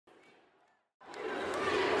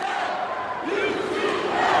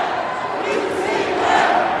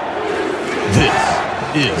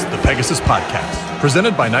Pegasus Podcast,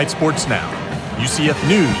 presented by Night Sports Now. UCF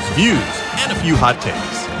news, views, and a few hot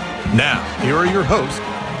takes. Now, here are your hosts,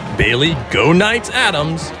 Bailey Go Knights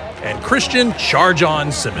Adams and Christian Charge On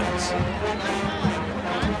Simmons.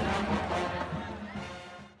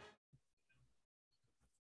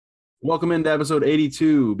 Welcome into episode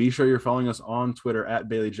 82. Be sure you're following us on Twitter at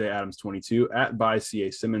BaileyJAdams22, at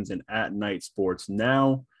 @ByCASimmons, and at Night Sports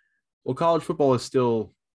Now. Well, college football is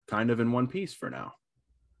still kind of in one piece for now.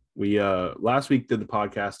 We last week did the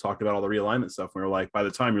podcast, talked about all the realignment stuff. We were like, by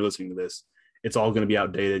the time you're listening to this, it's all going to be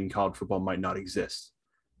outdated and college football might not exist.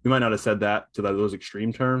 We might not have said that to those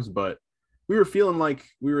extreme terms, but we were feeling like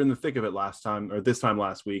we were in the thick of it this time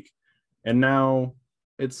last week. And now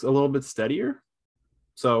it's a little bit steadier.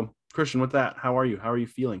 So Christian, with that, how are you? How are you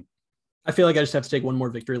feeling? I feel like I just have to take one more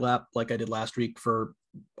victory lap like I did last week for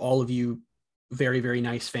all of you very, very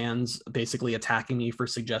nice fans basically attacking me for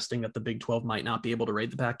suggesting that the Big 12 might not be able to raid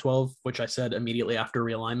the Pac-12, which I said immediately after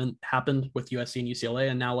realignment happened with USC and UCLA.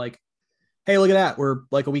 And now like, hey, look at that. We're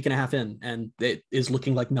like a week and a half in and it is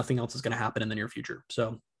looking like nothing else is going to happen in the near future.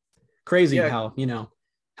 So crazy how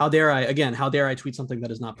dare I tweet something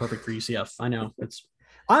that is not perfect for UCF? I know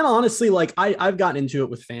I'm honestly like, I've gotten into it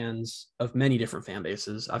with fans of many different fan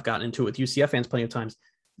bases. I've gotten into it with UCF fans plenty of times.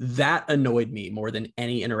 That annoyed me more than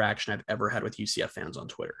any interaction I've ever had with UCF fans on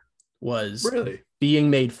Twitter was really being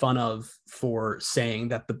made fun of for saying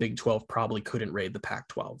that the Big 12 probably couldn't raid the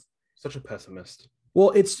Pac-12. Such a pessimist.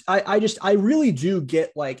 Well, I really do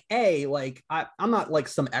get like, I'm not like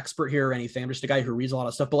some expert here or anything. I'm just a guy who reads a lot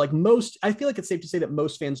of stuff, but like I feel like it's safe to say that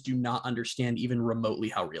most fans do not understand even remotely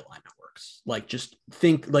how realignment works. Like just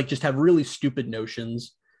have really stupid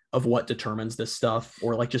notions of what determines this stuff,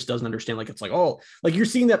 or like just doesn't understand. Like, it's like, oh, like you're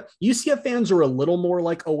seeing that UCF fans are a little more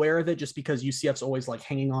like aware of it just because UCF's always like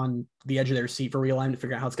hanging on the edge of their seat for realignment to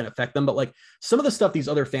figure out how it's going to affect them. But like some of the stuff these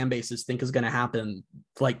other fan bases think is going to happen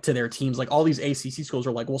like to their teams, like all these ACC schools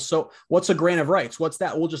are like, well, so what's a grant of rights? What's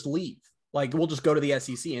that? We'll just leave. Like, we'll just go to the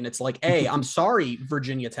SEC. And it's like, hey, I'm sorry,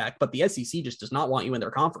 Virginia Tech, but the SEC just does not want you in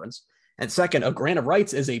their conference. And second, a grant of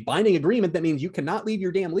rights is a binding agreement that means you cannot leave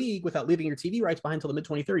your damn league without leaving your TV rights behind until the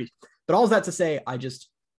mid-2030s. But all of that to say,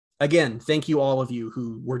 again, thank you all of you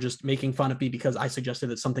who were just making fun of me because I suggested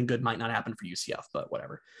that something good might not happen for UCF, but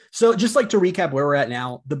whatever. So just like to recap where we're at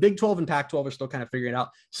now, the Big 12 and Pac-12 are still kind of figuring it out.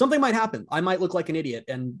 Something might happen. I might look like an idiot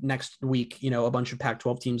and next week, a bunch of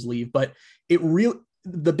Pac-12 teams leave, but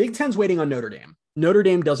the Big 10's waiting on Notre Dame. Notre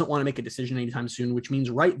Dame doesn't want to make a decision anytime soon, which means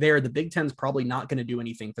right there, the Big Ten's probably not going to do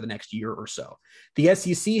anything for the next year or so. The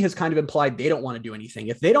SEC has kind of implied they don't want to do anything.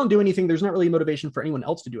 If they don't do anything, there's not really motivation for anyone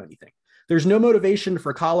else to do anything. There's no motivation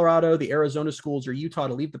for Colorado, the Arizona schools, or Utah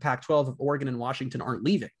to leave the Pac-12 if Oregon and Washington aren't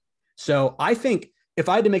leaving. So I think if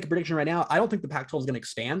I had to make a prediction right now, I don't think the Pac-12 is going to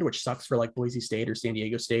expand, which sucks for like Boise State or San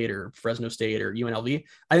Diego State or Fresno State or UNLV.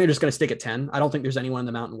 I think they're just going to stick at 10. I don't think there's anyone in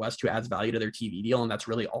the Mountain West who adds value to their TV deal, and that's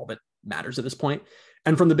really all that matters at this point.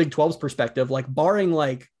 And from the Big 12's perspective, like barring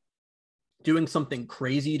like doing something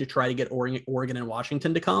crazy to try to get Oregon and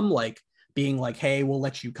Washington to come, like being like, hey, we'll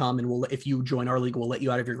let you come and if you join our league, we'll let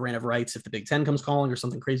you out of your grant of rights if the Big 10 comes calling or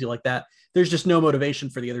something crazy like that. There's just no motivation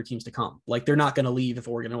for the other teams to come. Like they're not going to leave if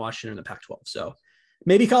Oregon and Washington are in the Pac-12. So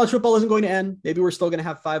maybe college football isn't going to end. Maybe we're still going to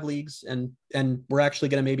have 5 leagues and we're actually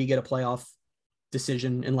going to maybe get a playoff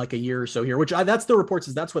decision in like a year or so here, that's the reports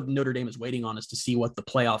is that's what Notre Dame is waiting on, is to see what the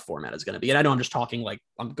playoff format is going to be. And I know I'm just talking like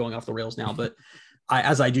I'm going off the rails now, but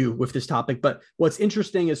as I do with this topic. But what's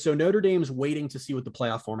interesting is, so Notre Dame's waiting to see what the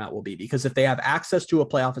playoff format will be, because if they have access to a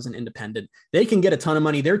playoff as an independent, they can get a ton of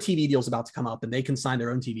money. Their TV deal is about to come up and they can sign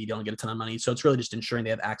their own TV deal and get a ton of money. So it's really just ensuring they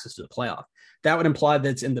have access to the playoff. That would imply that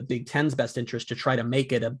it's in the Big Ten's best interest to try to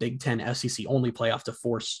make it a Big Ten SEC only playoff to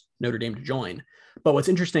force Notre Dame to join. But what's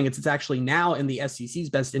interesting is it's actually now in the SEC's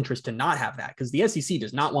best interest to not have that, because the SEC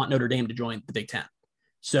does not want Notre Dame to join the Big Ten.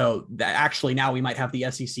 So that actually now we might have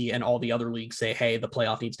the SEC and all the other leagues say, hey, the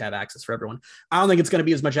playoff needs to have access for everyone. I don't think it's going to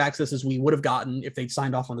be as much access as we would have gotten if they'd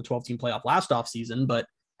signed off on the 12-team playoff last offseason, but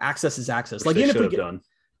access is access. Which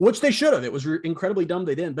they should have. It was incredibly dumb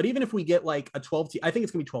they didn't. But even if we get like a 12 team, I think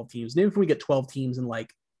it's going to be 12 teams. And even if we get 12 teams and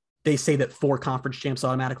like they say that 4 conference champs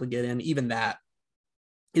automatically get in, even that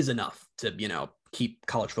is enough to, keep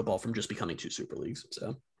college football from just becoming 2 super leagues.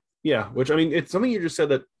 So yeah, which I mean, it's something you just said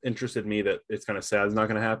that interested me, that it's kind of sad is not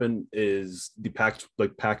going to happen, is the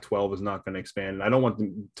Pac-12 is not going to expand. And I don't want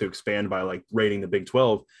them to expand by like rating the Big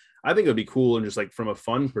 12. I think it would be cool, and just like from a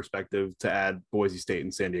fun perspective, to add Boise State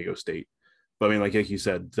and San Diego State. But I mean, like you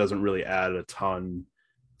said, doesn't really add a ton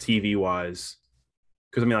TV wise.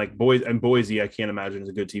 Because I mean, like Boise, I can't imagine is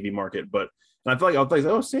a good TV market, but and I feel like,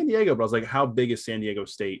 oh, San Diego, but I was like, how big is San Diego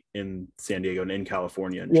State in San Diego and in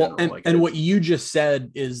California in general? And what you just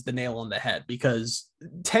said is the nail on the head, because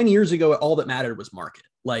 10 years ago, all that mattered was market.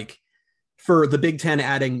 Like for the Big Ten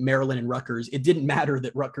adding Maryland and Rutgers, it didn't matter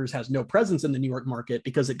that Rutgers has no presence in the New York market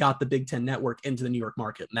because it got the Big Ten network into the New York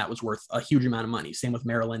market, and that was worth a huge amount of money. Same with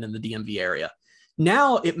Maryland and the DMV area.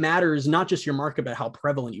 Now it matters not just your market, but how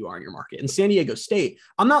prevalent you are in your market. And San Diego State,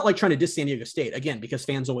 I'm not like trying to diss San Diego State again, because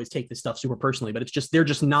fans always take this stuff super personally, but it's just, they're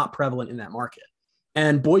just not prevalent in that market.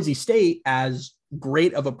 And Boise State, as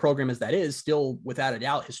great of a program as that is, still without a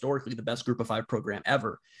doubt, historically the best Group of 5 program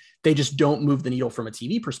ever. They just don't move the needle from a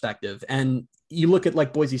TV perspective. And you look at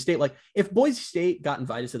like Boise State, like if Boise State got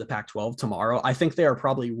invited to the Pac-12 tomorrow, I think they are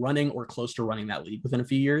probably running or close to running that league within a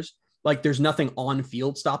few years. Like there's nothing on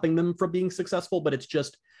field stopping them from being successful, but it's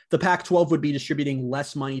just the Pac-12 would be distributing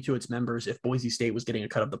less money to its members if Boise State was getting a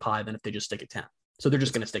cut of the pie than if they just stick at 10. So they're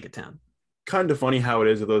just going to stick at 10. Kind of funny how it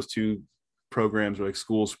is of those two programs or like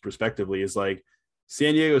schools respectively is like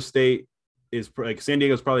San Diego State is like San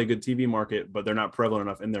Diego's probably a good TV market, but they're not prevalent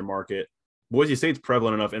enough in their market. Boise State's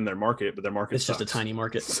prevalent enough in their market, but their market it's sucks. Just a tiny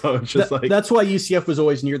market. So it's just that's why UCF was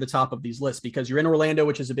always near the top of these lists, because you're in Orlando,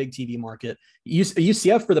 which is a big TV market.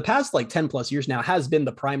 UCF for the past like 10 plus years now has been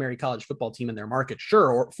the primary college football team in their market.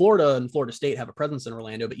 Sure, or Florida and Florida State have a presence in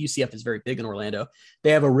Orlando, but UCF is very big in Orlando.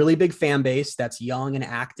 They have a really big fan base that's young and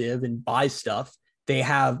active and buys stuff.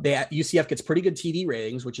 UCF gets pretty good TV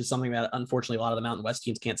ratings, which is something that unfortunately a lot of the Mountain West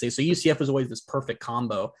teams can't say. So UCF is always this perfect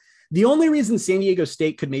combo. The only reason San Diego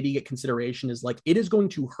State could maybe get consideration is like it is going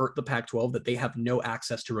to hurt the Pac-12 that they have no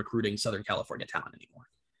access to recruiting Southern California talent anymore.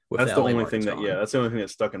 That's the only thing that's the only thing that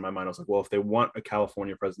stuck in my mind. I was like, well, if they want a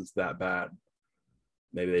California presence that bad,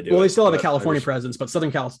 maybe they do. Well, they still have a California presence, but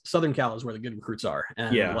Southern Cal is where the good recruits are.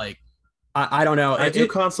 And like, I don't know. I do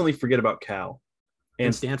constantly forget about Cal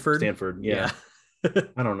and Stanford. Yeah.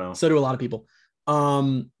 I don't know. So do a lot of people.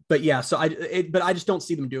 But yeah, so but I just don't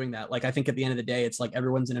see them doing that. Like, I think at the end of the day, it's like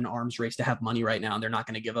everyone's in an arms race to have money right now, and they're not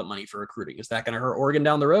going to give up money for recruiting. Is that going to hurt Oregon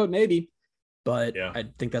down the road? Maybe. But yeah. I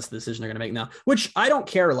think that's the decision they're going to make now, which I don't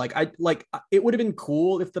care. It would have been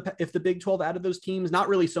cool if the Big 12 added those teams, not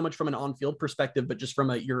really so much from an on-field perspective, but just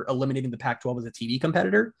from you're eliminating the Pac-12 as a TV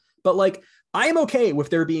competitor. But like, I am okay with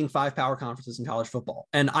there being 5 power conferences in college football.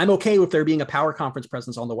 And I'm okay with there being a power conference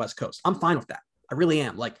presence on the West Coast. I'm fine with that. I really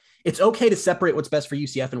am. Like, it's okay to separate what's best for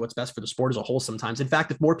UCF and what's best for the sport as a whole sometimes. In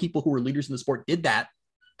fact, if more people who are leaders in the sport did that,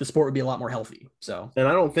 the sport would be a lot more healthy. So, and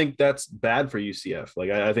I don't think that's bad for UCF. Like,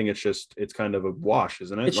 I think it's kind of a wash,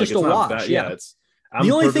 isn't it? It's just a wash. Bad. Yeah. I'm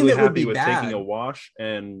the only thing that would be with bad, taking a wash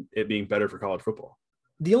and it being better for college football.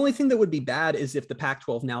 The only thing that would be bad is if the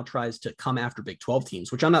Pac-12 now tries to come after Big 12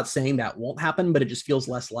 teams, which I'm not saying that won't happen, but it just feels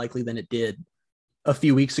less likely than it did a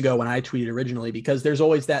few weeks ago when I tweeted originally, because there's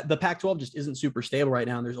always that the Pac-12 just isn't super stable right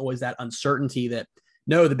now. And there's always that uncertainty that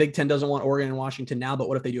no, the Big 10 doesn't want Oregon and Washington now, but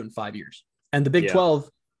what if they do in 5 years? And the Big 12,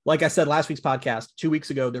 like I said, last week's podcast, 2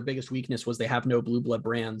 weeks ago, their biggest weakness was they have no blue blood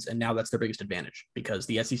brands. And now that's their biggest advantage because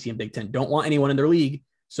the SEC and Big 10 don't want anyone in their league.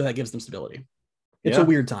 So that gives them stability. It's a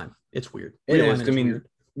weird time. It's weird. It is. I mean, weird.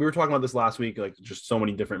 We were talking about this last week, like just so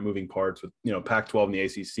many different moving parts with, Pac-12 and the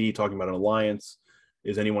ACC talking about an alliance.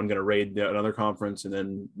 Is anyone going to raid another conference? And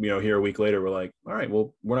then, here a week later, we're like, all right,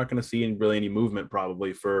 well, we're not going to see any movement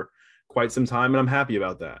probably for quite some time. And I'm happy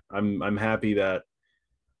about that. I'm happy that,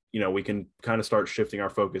 we can kind of start shifting our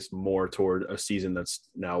focus more toward a season that's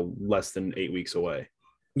now less than 8 weeks away.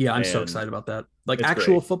 Yeah. I'm so excited about that. Like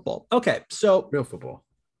actual football. Okay. So real football.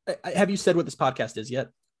 Have you said what this podcast is yet?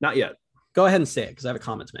 Not yet. Go ahead and say it because I have a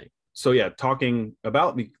comment to make. So yeah, talking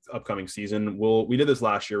about the upcoming season, we did this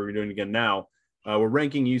last year. We're doing it again now. We're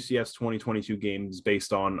ranking UCF's 2022 games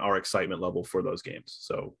based on our excitement level for those games.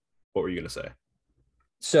 So what were you going to say?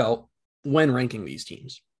 So when ranking these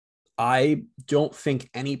teams, I don't think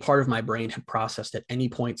any part of my brain had processed at any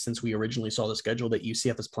point since we originally saw the schedule that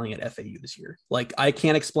UCF is playing at FAU this year. Like, I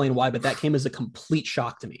can't explain why, but that came as a complete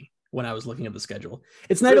shock to me when I was looking at the schedule.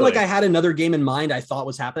 It's not even like I had another game in mind I thought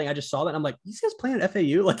was happening. I just saw that and I'm like, UCF's playing at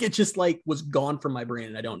FAU? Like, it just was gone from my brain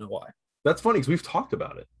and I don't know why. That's funny because we've talked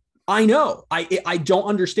about it. I know. I don't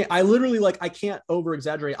understand. I literally, I can't over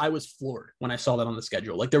exaggerate. I was floored when I saw that on the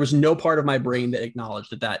schedule. Like, there was no part of my brain that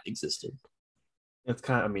acknowledged that existed. It's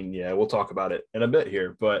kind of, we'll talk about it in a bit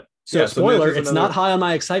here, but spoiler, it's not high on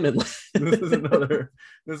my excitement list. This is another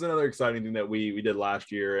exciting thing that we did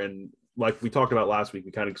last year. And like we talked about last week,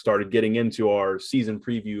 we kind of started getting into our season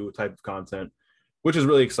preview type of content, which is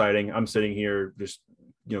really exciting. I'm sitting here just,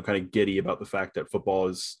 kind of giddy about the fact that football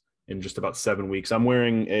is in just about 7 weeks. I'm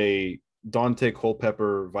wearing a Dante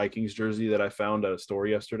Culpepper Vikings jersey that I found at a store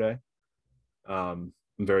yesterday. I'm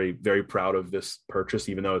very, very proud of this purchase,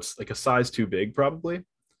 even though it's like a size too big, probably.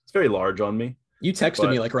 It's very large on me. You texted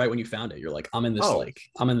me like right when you found it. You're like, I'm in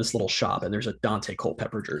this little shop and there's a Dante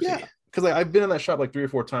Culpepper jersey. Yeah, because I've been in that shop like 3 or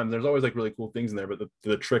 4 times. There's always like really cool things in there, but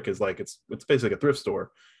the trick is like it's basically like a thrift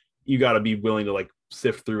store. You got to be willing to like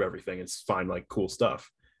sift through everything and find like cool stuff.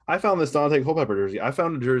 I found this Dante Culpepper jersey. I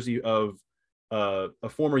found a jersey of a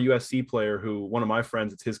former USC player who, one of my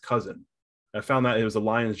friends, it's his cousin. I found that it was a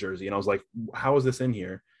Lions jersey, and I was like, how is this in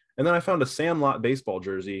here? And then I found a Sandlot baseball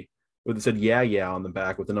jersey with it said yeah on the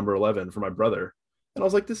back with the number 11 for my brother. And I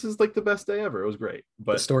was like, this is like the best day ever. It was great.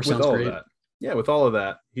 But the store sounds great. With all of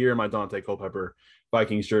that, here in my Dante Culpepper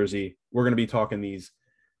Vikings jersey, we're going to be talking the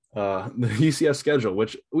UCF schedule,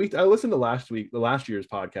 which I listened to last year's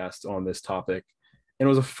podcast on this topic, and it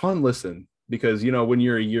was a fun listen because, when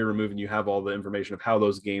you're a year removed and you have all the information of how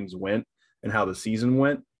those games went and how the season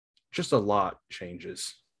went, just a lot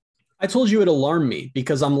changes. I told you it alarmed me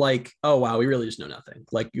because I'm like, oh, wow, we really just know nothing.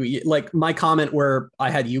 Like my comment where I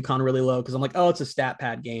had UConn really low because I'm like, oh, it's a stat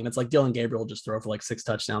pad game. It's like Dylan Gabriel just throw for like 6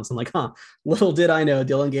 touchdowns. I'm like, little did I know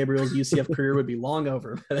Dylan Gabriel's UCF career would be long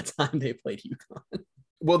over by the time they played UConn.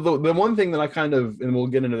 Well, the one thing that I and we'll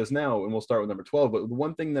get into this now, and we'll start with number 12, but the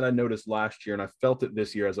one thing that I noticed last year, and I felt it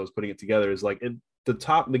this year as I was putting it together, is like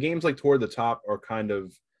the games like toward the top are kind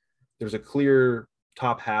of, there's a clear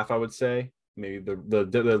top half, I would say. Maybe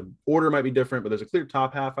the order might be different, but there's a clear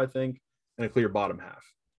top half, I think, and a clear bottom half.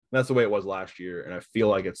 And that's the way it was last year, and I feel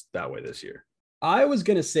like it's that way this year. I was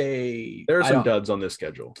going to say... There are some duds on this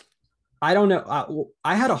schedule. I don't know.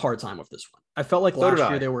 I had a hard time with this one. I felt like last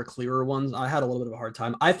year there were clearer ones. I had a little bit of a hard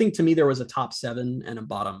time. I think to me there was a top 7 and a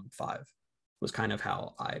bottom 5 was kind of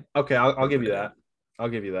how I... Okay, I'll give you that. I'll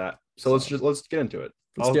give you that. So let's get into it.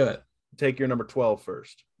 Let's do it. Take your number 12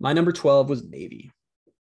 first. My number 12 was Navy.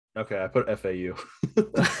 Okay, I put FAU.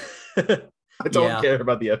 I don't care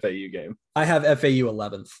about the FAU game. I have FAU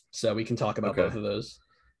 11th, so we can talk about both of those.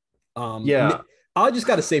 I just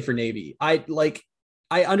got to say for Navy,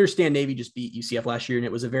 I understand Navy just beat UCF last year, and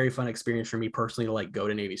it was a very fun experience for me personally to like go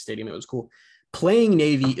to Navy Stadium. It was cool. Playing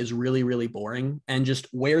Navy is really, really boring, and just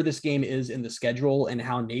where this game is in the schedule and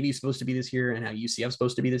how Navy's supposed to be this year and how UCF's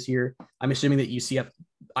supposed to be this year. I'm assuming that UCF,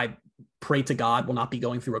 I pray to God, will not be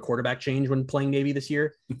going through a quarterback change when playing Navy this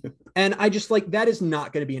year. And I just that is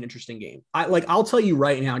not going to be an interesting game. I'll tell you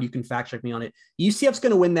right now, and you can fact check me on it. UCF's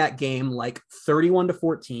going to win that game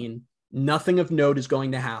 31-14. Nothing of note is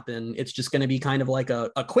going to happen. It's just going to be kind of like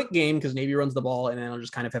a quick game because Navy runs the ball, and then it'll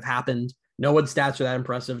just kind of have happened. No one's stats are that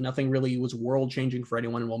impressive. Nothing really was world changing for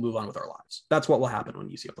anyone, and we'll move on with our lives. That's what will happen when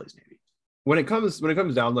UCF plays Navy. When it comes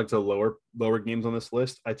down to lower games on this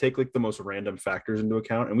list, I take the most random factors into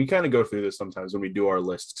account, and we kind of go through this sometimes when we do our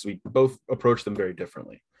lists because we both approach them very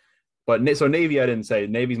differently. But so Navy, I didn't say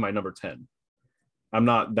Navy's my number 10. I'm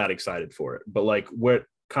not that excited for it, but what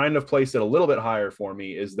kind of placed it a little bit higher for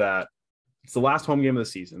me is that it's the last home game of the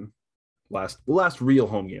season, the last real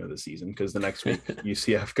home game of the season, because the next week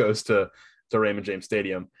UCF goes to Raymond James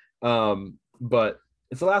Stadium. But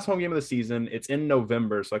it's the last home game of the season. It's in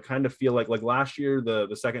November, so I kind of feel like last year,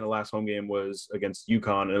 the second to last home game was against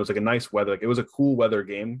UConn, and it was a nice weather. It was a cool weather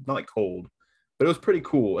game, not cold, but it was pretty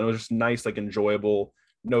cool, and it was just nice, enjoyable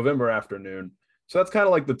November afternoon. So that's kind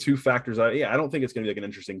of the two factors. I don't think it's going to be an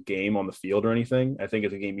interesting game on the field or anything. I think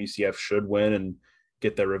it's a game UCF should win and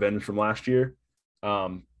get their revenge from last year.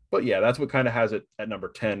 But yeah, that's what kind of has it at number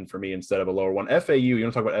 10 for me instead of a lower one. FAU, you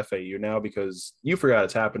want to talk about FAU now because you forgot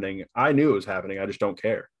it's happening. I knew it was happening. I just don't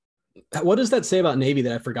care. What does that say about Navy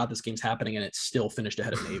that I forgot this game's happening and it's still finished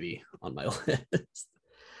ahead of Navy on my list?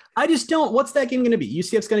 I just don't. What's that game going to be?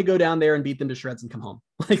 UCF's going to go down there and beat them to shreds and come home.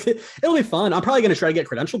 It'll be fun. I'm probably going to try to get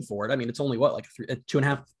credentialed for it. I mean, it's only a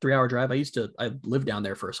 2.5, 3 hour drive. I lived down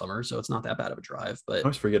there for a summer, so it's not that bad of a drive. But I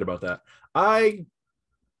always forget about that. I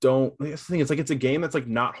don't. That's the thing. It's a game that's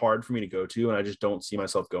not hard for me to go to, and I just don't see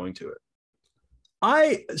myself going to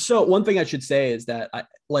it. So one thing I should say is that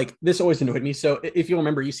this always annoyed me. So if you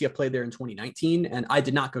remember, UCF played there in 2019, and I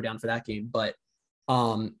did not go down for that game, but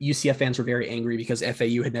UCF fans were very angry because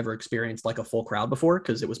FAU had never experienced a full crowd before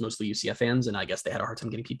because it was mostly UCF fans, and I guess they had a hard time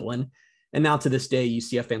getting people in. And now to this day,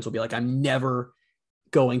 UCF fans will be like, I'm never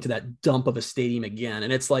going to that dump of a stadium again.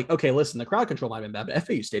 And it's okay, listen, the crowd control might have been bad, but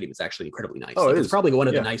FAU Stadium is actually incredibly nice. It's probably one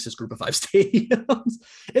of the nicest group of 5 stadiums.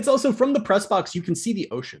 It's also from the press box, you can see the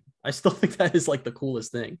ocean. I still think that is the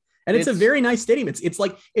coolest thing. And it's a very nice stadium.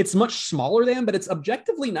 It's much smaller than, but it's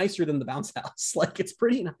objectively nicer than the bounce house. It's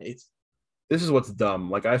pretty nice. This is what's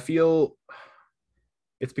dumb. I feel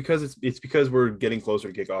it's because we're getting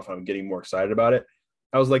closer to kickoff and I'm getting more excited about it.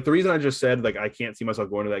 I was like, the reason I just said like I can't see myself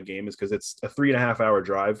going to that game is because it's a 3.5 hour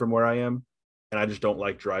drive from where I am, and I just don't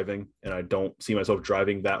like driving, and I don't see myself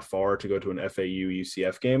driving that far to go to an FAU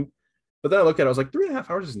UCF game. But then I looked at it, I was like, 3.5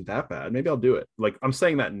 hours isn't that bad. Maybe I'll do it. Like, I'm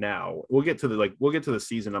saying that now. We'll get to the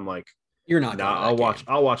season. I'm like, you're not. Nah,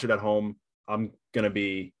 I'll watch it at home. I'm gonna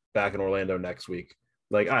be back in Orlando next week.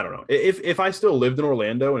 Like, I don't know. If I still lived in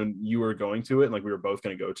Orlando and you were going to it, and like we were both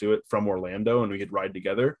gonna go to it from Orlando and we could ride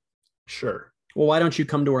together, sure. Well, why don't you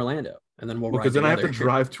come to Orlando and then we'll ride because then together. I have to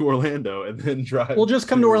drive to Orlando and then drive. We'll just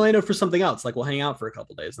come to Orlando for something else. Like we'll hang out for a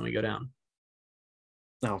couple days, then we go down.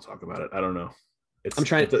 I'll talk about it. I don't know. I'm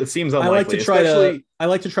trying. It seems unlikely. I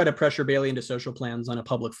like to try to pressure Bailey into social plans on a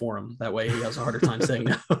public forum. That way, he has a harder time saying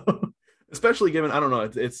no. Especially given, I don't know.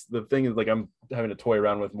 It's the thing is like I'm having to toy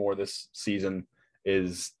around with more this season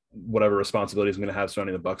is whatever responsibilities I'm going to have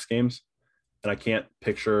surrounding the Bucks games, and I can't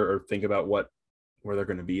picture or think about where they're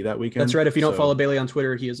going to be that weekend. That's right. If you don't follow Bailey on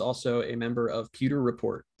Twitter, he is also a member of Pewter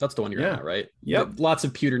Report. That's the one you're at, right? Yeah. Lots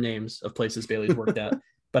of Pewter names of places Bailey's worked at.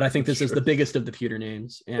 But I think this is the biggest of the Pewter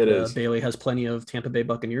names, and Bailey has plenty of Tampa Bay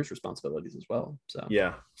Buccaneers responsibilities as well. So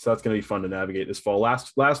yeah, so that's going to be fun to navigate this fall.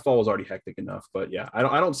 Last fall was already hectic enough, but yeah, I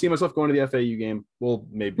don't see myself going to the FAU game. Well,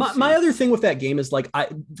 maybe my other thing with that game is like,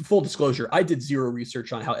 full disclosure, I did zero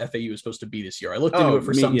research on how FAU is supposed to be this year. I looked into it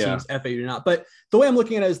for some teams, FAU did not. But the way I'm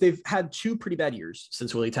looking at it is they've had two pretty bad years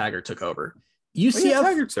since Willie Taggart took over. UCF,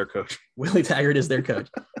 Taggart's their coach. Willie Taggart is their coach.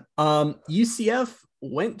 UCF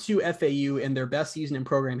went to FAU in their best season in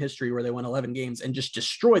program history where they won 11 games and just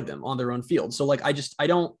destroyed them on their own field. So like, I just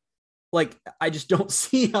don't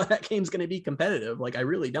see how that game's going to be competitive. Like I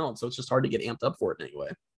really don't. So it's just hard to get amped up for it anyway.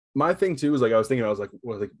 My thing too is like, I was like,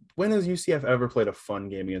 when has UCF ever played a fun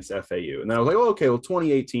game against FAU? And then I was like, oh, okay, well,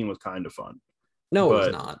 2018 was kind of fun. No, it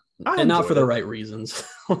was not. And not for the right reasons.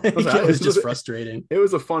 It was just frustrating. It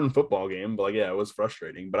was a fun football game, but like, yeah, it was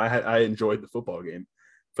frustrating, but I enjoyed the football game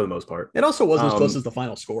for the most part. It also wasn't as close as the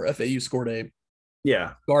final score. FAU scored a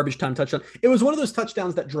garbage time touchdown. It was one of those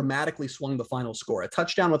touchdowns that dramatically swung the final score. A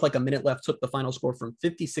touchdown with like a minute left took the final score from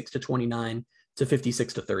 56-29 to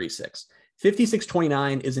 56-36.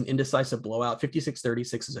 56-29 is an indecisive blowout.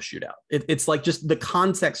 56-36 is a shootout. It's like just the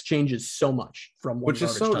context changes so much from one. Which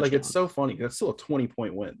is so touchdown. Like, it's so funny. That's still a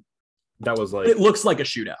 20-point win. That was like, it looks like a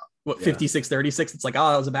shootout. 56-36. It's like,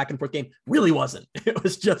 oh, it was a back and forth game. Really wasn't. It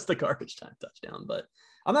was just a garbage time touchdown. But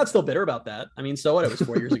I'm not still bitter about that. I mean, so what? It was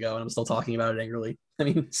 4 years ago and I'm still talking about it angrily. I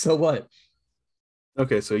mean, so what?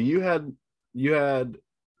 Okay. So you had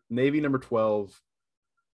Navy number 12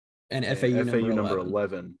 and FAU number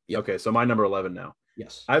 11. Yep. Okay. So my number 11 now.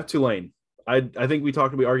 Yes. I have Tulane. I think we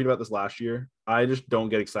argued about this last year. I just don't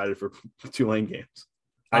get excited for Tulane games.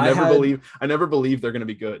 I never believe they're going to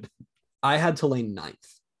be good. I had Tulane 9th.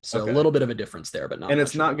 So a little bit of a difference there, but not. And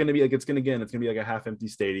it's not going to be like, it's going to be like a half empty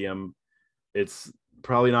stadium. It's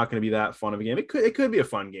probably not going to be that fun of a game. It could be a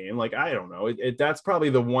fun game. Like, I don't know. That's probably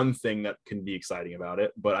the one thing that can be exciting about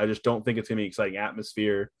it, but I just don't think it's going to be exciting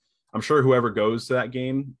atmosphere. I'm sure whoever goes to that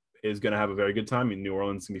game is going to have a very good time. I mean, New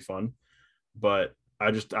Orleans can be fun, but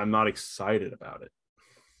I'm not excited about it.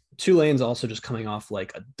 Tulane's also just coming off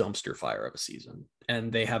like a dumpster fire of a season,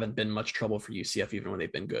 and they haven't been much trouble for UCF even when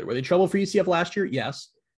they've been good. Were they trouble for UCF last year? Yes.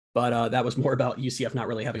 But that was more about UCF not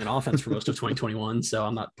really having an offense for most of 2021. So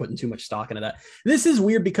I'm not putting too much stock into that. This is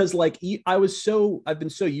weird because like I've been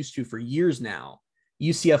so used to for years now,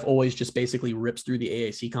 UCF always just basically rips through the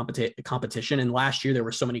AAC competition. And last year there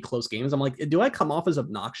were so many close games. I'm like, do I come off as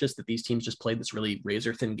obnoxious that these teams just played this really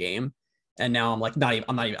razor thin game? And now I'm like, I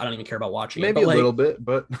don't even care about watching Maybe it. Maybe a little bit,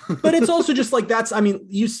 but but it's also just like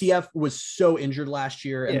UCF was so injured last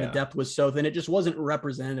year and the depth was so thin. It just wasn't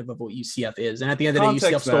representative of what UCF is. And at the end of the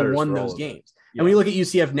day, UCF still won those games. Yeah. And when you look at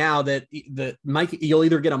UCF now, that you'll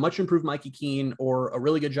either get a much improved Mikey Keene or a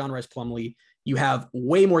really good John Rice Plumlee. You have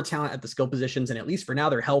way more talent at the skill positions, and at least for now,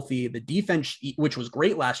 they're healthy. The defense, which was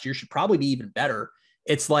great last year, should probably be even better.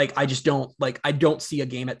 It's like I don't see a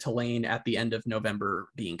game at Tulane at the end of November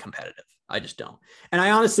being competitive. I just don't. And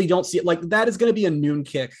I honestly don't see it. Like, that is going to be a noon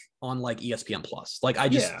kick on like ESPN Plus. Like I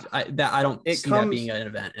don't see that being an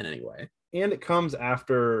event in any way. And it comes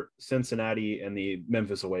after Cincinnati and the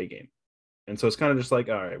Memphis away game. And so it's kind of just like,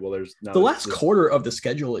 all right, well, there's the last quarter of the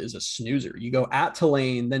schedule is a snoozer. You go at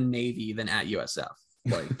Tulane, then Navy, then at USF.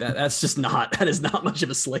 Like that is not much of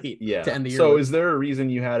a slate to end the year. So is there a reason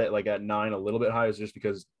you had it like at 9 a little bit higher? Is just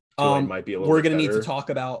because Tulane might be a little we're bit going to need to talk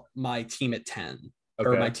about my team at 10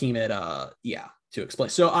 or my team at to explain.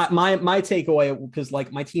 So my takeaway, because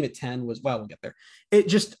like my team at 10 was, well, we'll get there. It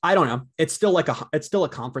just, I don't know. It's still a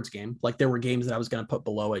conference game. Like there were games that I was going to put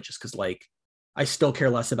below it just because like I still care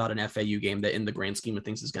less about an FAU game that in the grand scheme of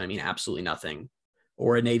things is going to mean absolutely nothing.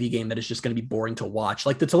 or a Navy game that is just going to be boring to watch.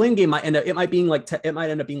 Like the Tulane game might end up being like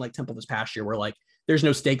Temple this past year, where like there's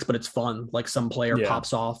no stakes, but it's fun. Like some player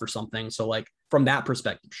pops off or something. So like from that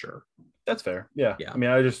perspective, sure. That's fair. Yeah. I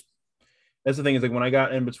mean, that's the thing is like when I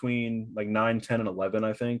got in between like 9, 10, and 11,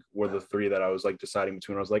 I think were the three that I was like deciding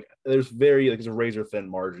between. I was like, there's a razor thin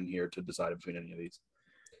margin here to decide between any of these.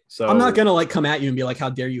 So I'm not going to like come at you and be like, how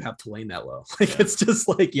dare you have Tulane that low? Like, it's just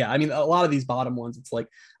like, I mean, a lot of these bottom ones, it's like,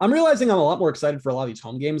 I'm realizing I'm a lot more excited for a lot of these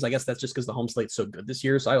home games. I guess that's just because the home slate's so good this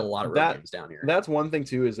year. So I have a lot of road games down here. That's one thing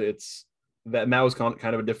too, is that was kind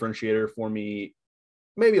of a differentiator for me.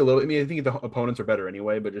 Maybe a little, I mean, I think the opponents are better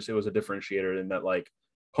anyway, but just, it was a differentiator in that like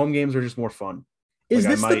home games are just more fun. Is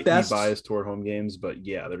like, this I might the best be biased toward home games, but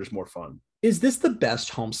yeah, they're just more fun. Is this the best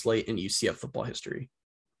home slate in UCF football history?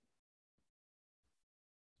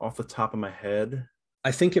 Off the top of my head,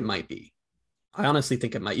 I think it might be. I honestly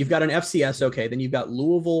think it might. You've got an FCS, okay. Then you've got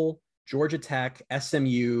Louisville, Georgia Tech,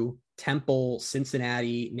 SMU, Temple,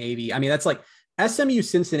 Cincinnati, Navy. I mean, that's like SMU,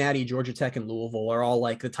 Cincinnati, Georgia Tech, and Louisville are all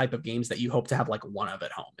like the type of games that you hope to have like one of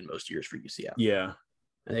at home in most years for UCF. Yeah.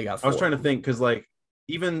 And they got 4. I was trying to think because like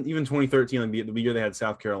even 2013, like the year they had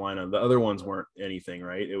South Carolina, the other ones weren't anything,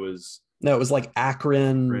 right? It was like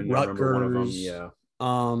Akron, Rutgers. One of them, yeah.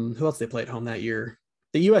 Who else they played home that year?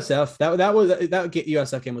 The USF. That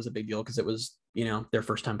USF game was a big deal because it was, their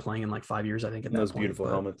first time playing in like 5 years, I think. At those beautiful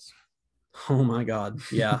helmets. Oh my God.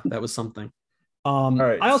 Yeah, that was something. All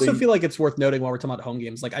right, I also feel like it's worth noting while we're talking about home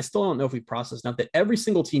games. Like I still don't know if we've processed enough that every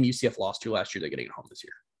single team UCF lost to last year, they're getting at home this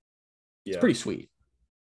year. Yeah. It's pretty sweet.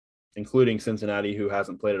 Including Cincinnati, who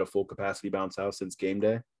hasn't played at a full capacity bounce house since game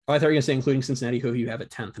day. Oh, I thought you were going to say including Cincinnati, who you have at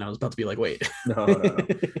 10th. And I was about to be like, wait. No.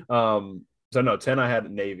 So no, 10 I had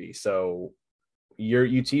Navy. So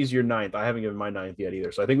you teased your 9th. I haven't given my 9th yet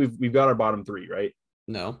either. So I think we've got our bottom 3, right?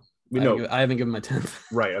 No. I haven't given my 10th.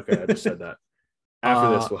 Right. Okay. I just said that.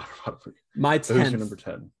 After this, we'll have our bottom 3. My 10th number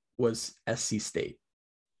 10 was SC State.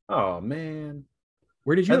 Oh, man.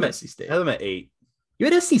 Where did you have SC State? I had them at 8. You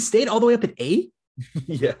had SC State all the way up at 8?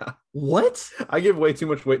 Yeah. What? I give way too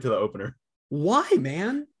much weight to the opener. Why,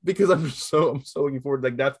 man? Because I'm so looking forward.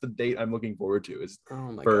 Like that's the date I'm looking forward to is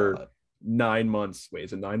God. 9 months. Wait,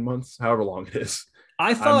 is it 9 months? However long it is.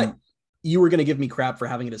 I thought you were going to give me crap for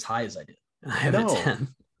having it as high as I did. I have it at 10.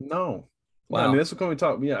 No. Wow. I mean, this is when we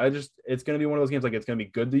talk. Yeah, it's going to be one of those games. Like it's going to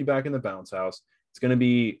be good to be back in the bounce house. It's going to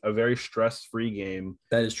be a very stress-free game.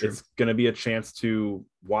 That is true. It's going to be a chance to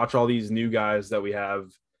watch all these new guys that we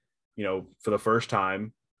have, for the first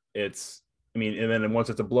time. And then once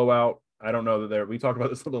it's a blowout, I don't know that we talked about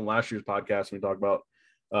this a little in last year's podcast when we talked about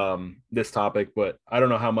this topic, but I don't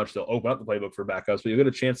know how much they'll open up the playbook for backups, but you'll get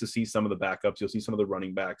a chance to see some of the backups. You'll see some of the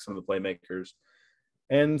running backs, some of the playmakers,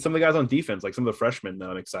 and some of the guys on defense, like some of the freshmen that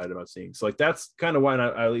I'm excited about seeing. So like, that's kind of why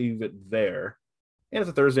I leave it there. And it's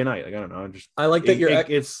a Thursday night. Like, I don't know. I like that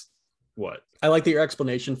it's what? I like that your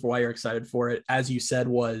explanation for why you're excited for it, as you said,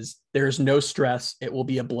 was there's no stress. It will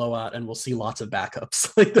be a blowout and we'll see lots of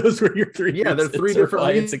backups. Like those were your 3. Yeah, they're 3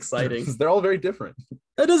 different. It's exciting. They're all very different.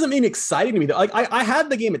 That doesn't mean exciting to me though. Like I had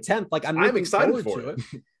the game at 10th. Like I'm excited for it.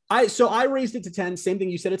 I raised it to 10. Same thing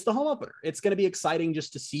you said. It's the home opener. It's going to be exciting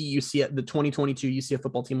just to see UCF, the 2022 UCF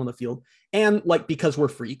football team on the field. And like, because we're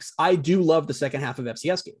freaks, I do love the second half of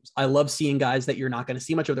FCS games. I love seeing guys that you're not going to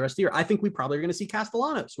see much of the rest of the year. I think we probably are going to see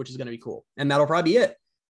Castellanos, which is going to be cool. And that'll probably be it.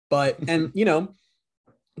 But, and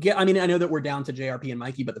yeah, I mean, I know that we're down to JRP and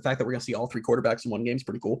Mikey, but the fact that we're going to see all 3 quarterbacks in one game is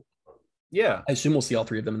pretty cool. Yeah. I assume we'll see all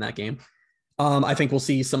 3 of them in that game. I think we'll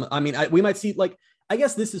see some, we might see like, I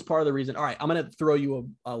guess this is part of the reason. All right, I'm going to throw you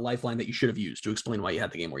a lifeline that you should have used to explain why you had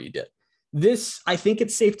the game where you did. I think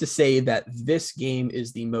it's safe to say that this game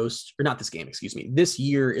is the most, or not this game, excuse me. This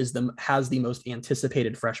year has the most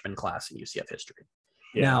anticipated freshman class in UCF history.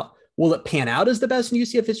 Yeah. Now, will it pan out as the best in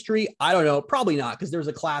UCF history? I don't know. Probably not, because there's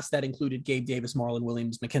a class that included Gabe Davis, Marlon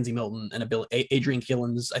Williams, Mackenzie Milton, and Adrian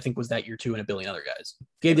Killens, I think was that year too, and a billion other guys.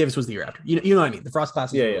 Gabe Davis was the year after. You know what I mean? The Frost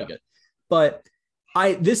class is really good. But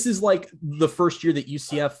this is like the first year that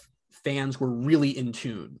UCF fans were really in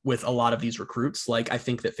tune with a lot of these recruits. Like I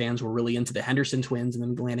think that fans were really into the Henderson twins and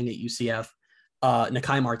then landing at UCF,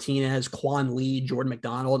 Nakai Martinez, Quan Lee, Jordan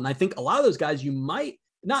McDonald. And I think a lot of those guys, you might,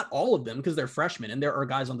 not all of them because they're freshmen and there are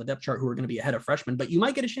guys on the depth chart who are going to be ahead of freshmen, but you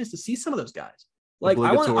might get a chance to see some of those guys. Like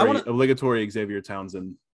obligatory Xavier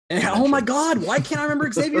Townsend. Oh my God. Why can't I remember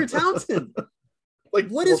Xavier Townsend? like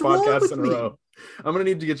what 4 is wrong podcasts with in a me? row. I'm gonna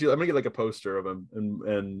need to get you. I'm gonna get like a poster of him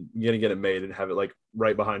and you're gonna get it made and have it like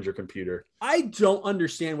right behind your computer. I don't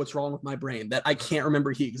understand what's wrong with my brain that I can't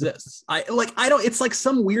remember he exists. I don't. It's like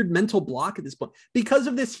some weird mental block at this point. Because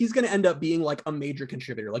of this, he's gonna end up being like a major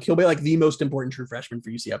contributor. Like he'll be like the most important true freshman for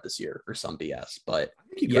UCF this year or some BS. But I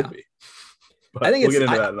think he could be. But I think we'll get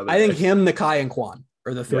into that another day. I think him, Nakai, and Quan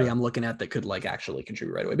are the 3 I'm looking at that could like actually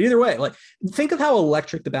contribute right away. But either way, like think of how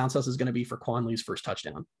electric the bounce house is going to be for Quan Lee's first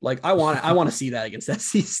touchdown. Like I want to see that against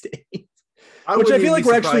SC State. Which I feel like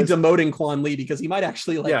we're actually demoting Quan Lee because he might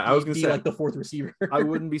actually like be like the 4th receiver. I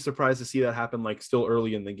wouldn't be surprised to see that happen like still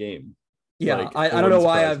early in the game. Yeah, like, I don't know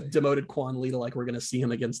why I've demoted Quan Lee to like we're going to see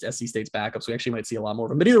him against SC State's backups. We actually might see a lot more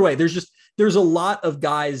of him. But either way, there's a lot of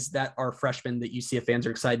guys that are freshmen that UCF fans are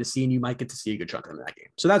excited to see, and you might get to see a good chunk of them in that game.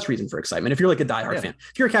 So that's reason for excitement. If you're like a diehard fan,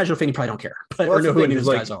 if you're a casual fan, you probably don't care, but or know who any of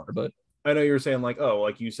those guys are. But I know you were saying like, oh,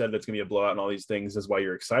 like you said, it's gonna be a blowout and all these things is why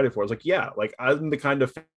you're excited for it. I was like, yeah, like I'm the kind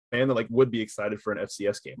of fan that like would be excited for an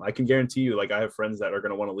FCS game. I can guarantee you, like I have friends that are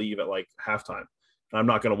gonna want to leave at like halftime. I'm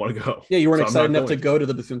not going to want to go. Yeah, you weren't excited enough to go to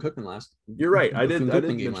the Bethune-Cookman last. You're right. I didn't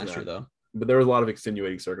game last year though. But there was a lot of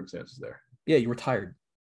extenuating circumstances there. Yeah, you were tired.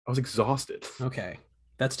 I was exhausted. Okay,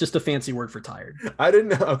 that's just a fancy word for tired. I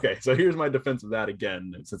didn't know. Okay, so here's my defense of that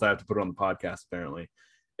again, since I have to put it on the podcast. Apparently,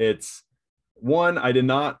 it's one. I did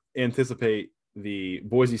not anticipate the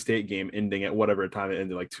Boise State game ending at whatever time it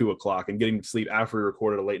ended, like 2:00, and getting to sleep after we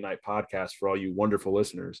recorded a late night podcast for all you wonderful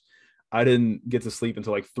listeners. I didn't get to sleep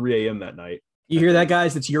until like 3 a.m. that night. You hear that,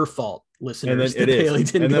 guys? It's your fault, listeners. And then it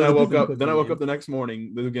is. And then I woke up. Then I woke up the next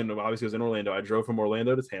morning. Again, obviously, I was in Orlando. I drove from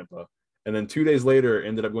Orlando to Tampa, and then 2 days later,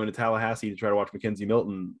 ended up going to Tallahassee to try to watch Mackenzie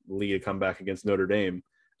Milton lead a comeback against Notre Dame.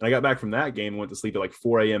 And I got back from that game, went to sleep at like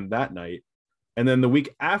 4 a.m. that night. And then the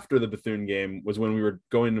week after the Bethune game was when we were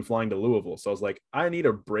going and flying to Louisville. So I was like, I need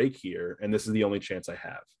a break here, and this is the only chance I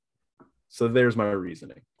have. So there's my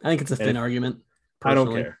reasoning. I think it's a thin argument.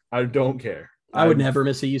 Personally. I don't care. I would never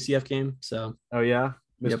miss a UCF game. So. Oh yeah,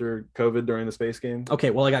 Mr. COVID during the space game. Okay,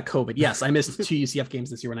 well I got COVID. Yes, I missed 2 UCF games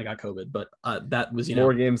this year when I got COVID, but that was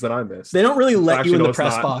more games than I missed. They don't really let you in the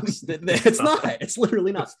press box. It's not. It's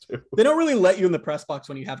literally not. They don't really let you in the press box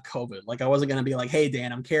when you have COVID. Like I wasn't gonna be like, hey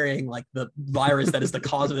Dan, I'm carrying like the virus that is the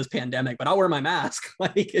cause of this pandemic, but I'll wear my mask.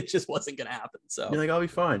 Like it just wasn't gonna happen. So you're like, I'll be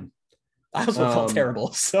fine. I also felt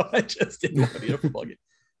terrible, so I just didn't want to be in a football game.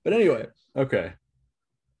 But anyway, okay.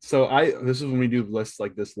 So this is when we do lists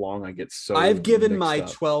like this long. I get so. I've given my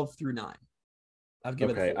 12 through 9. I've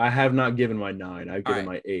given. Okay, 4. I have not given my 9. I've given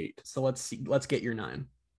my 8. So let's see. Let's get your 9.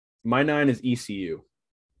 My 9 is ECU.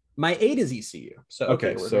 My 8 is ECU. So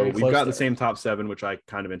okay, so we've got the same top 7, which I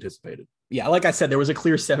kind of anticipated. Yeah, like I said, there was a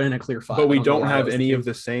clear 7 and a clear 5. But we don't have any of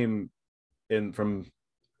the same from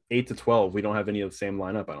 8 to 12. We don't have any of the same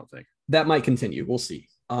lineup. I don't think that might continue. We'll see.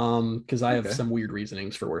 Because I have some weird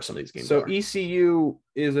reasonings for where some of these games are. So ECU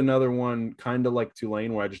is another one, kind of like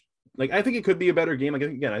Tulane, where I think it could be a better game. Like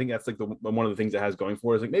again, I think that's like one of the things it has going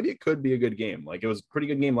for is like maybe it could be a good game. Like it was a pretty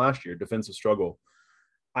good game last year, defensive struggle.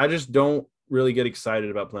 I just don't really get excited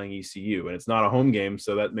about playing ECU, and it's not a home game,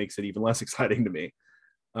 so that makes it even less exciting to me.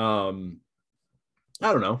 I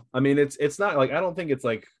don't know. I mean, it's not like I don't think it's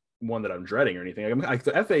like one that I'm dreading or anything. Like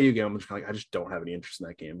the FAU game, I'm just like I just don't have any interest in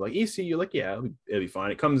that game. But like ECU, like yeah, it'll be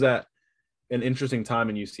fine. It comes at an interesting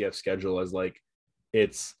time in UCF schedule as like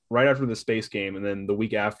it's right after the space game, and then the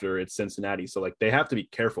week after it's Cincinnati. So like they have to be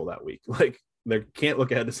careful that week. Like they can't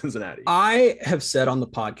look ahead to Cincinnati. I have said on the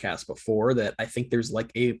podcast before that I think there's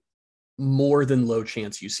like a more than low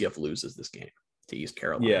chance UCF loses this game to East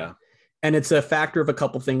Carolina. Yeah. And it's a factor of a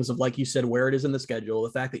couple things of, like you said, where it is in the schedule,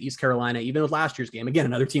 the fact that East Carolina, even with last year's game, again,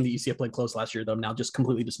 another team that UCF played close last year, though I'm now just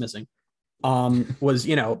completely dismissing, was,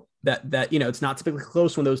 that it's not typically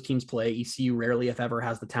close when those teams play. ECU rarely, if ever,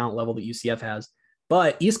 has the talent level that UCF has.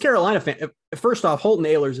 But East Carolina, first off, Holton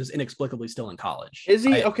Ahlers is inexplicably still in college. Is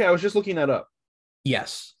he? Okay, I was just looking that up.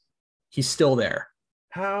 Yes, he's still there.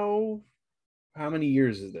 How many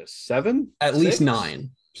years is this? 7? At 6? Least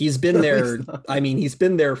 9. He's been there. I mean, he's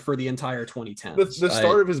been there for the entire 2010s. The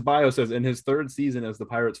start of his bio says in his 3rd season as the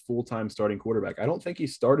Pirates' full-time starting quarterback. I don't think he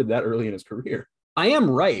started that early in his career. I am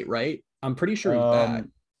right? I'm pretty sure he's back.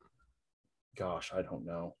 Gosh, I don't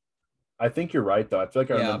know. I think you're right, though. I feel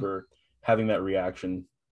like I remember having that reaction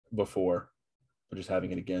before, but just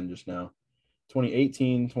having it again just now.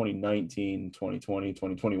 2018, 2019, 2020,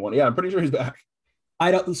 2021. Yeah, I'm pretty sure he's back.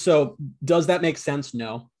 So does that make sense?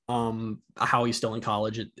 No. How he's still in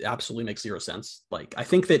college, it absolutely makes 0 sense. Like I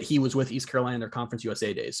think that he was with East Carolina in their Conference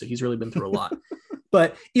USA days, so he's really been through a lot.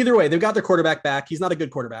 But either way, they've got their quarterback back. He's not a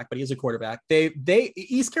good quarterback, but he is a quarterback.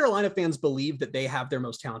 East Carolina fans believe that they have their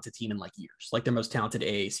most talented team in like years, like their most talented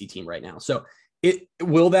AAC team right now. So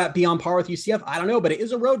will that be on par with UCF? I don't know, but it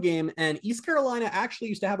is a road game, and East Carolina actually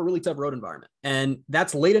used to have a really tough road environment, and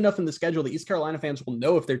that's late enough in the schedule that East Carolina fans will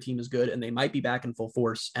know if their team is good, and they might be back in full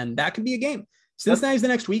force, and that could be a game. Cincinnati's the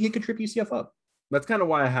next week; it could trip UCF up. That's kind of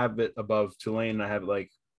why I have it above Tulane. I have it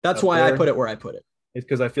that's why I put it where I put it. It's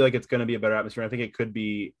because I feel like it's going to be a better atmosphere. I think it could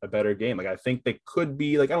be a better game. Like I think they could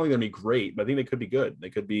be I don't think they're going to be great, but I think they could be good. They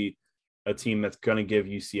could be a team that's going to give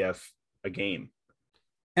UCF a game.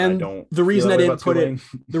 And the reason I didn't put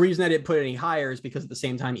it any higher is because at the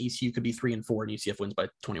same time ECU could be 3-4 and UCF wins by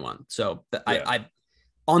 21. So I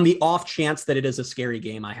on the off chance that it is a scary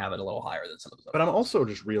game, I have it a little higher than some of those. But I'm also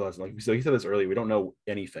just realizing, like you said this earlier, we don't know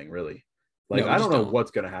anything really. Like I don't know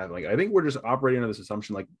what's going to happen. Like I think we're just operating under this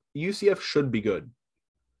assumption like UCF should be good.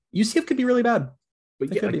 UCF could be really bad. But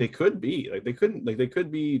they could be. They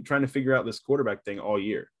could be trying to figure out this quarterback thing all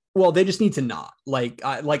year. Well, they just need to not.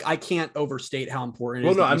 I can't overstate how important it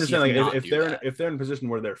is. Well, no, I'm just saying if they're in a position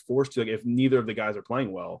where they're forced to, if neither of the guys are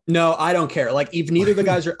playing well. No, I don't care. Like if neither of the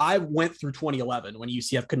guys are, I went through 2011 when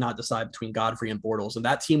UCF could not decide between Godfrey and Bortles, and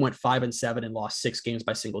that team went 5-7 and lost 6 games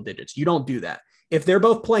by single digits. You don't do that. If they're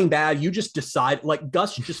both playing bad, you just decide. Like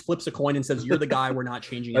Gus just flips a coin and says, "You're the guy. We're not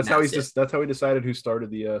changing." That's how he decided who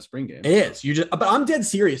started the spring game. It is. But I'm dead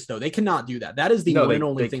serious though. They cannot do that. That is the one and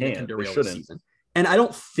only thing that can derail the season. And I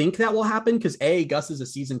don't think that will happen because Gus is a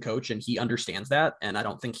seasoned coach and he understands that. And I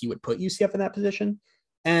don't think he would put UCF in that position.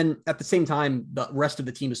 And at the same time, the rest of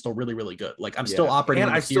the team is still really, really good. Like I'm still operating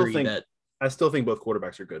on the theory that I still think both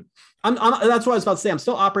quarterbacks are good. That's what I was about to say. I'm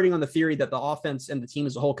still operating on the theory that the offense and the team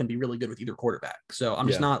as a whole can be really good with either quarterback. So I'm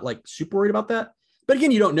just not like super worried about that. But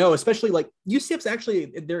again, you don't know, especially like UCF's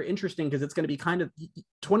actually, they're interesting because it's going to be kind of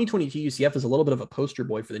 2022 UCF is a little bit of a poster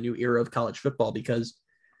boy for the new era of college football because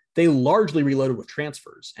they largely reloaded with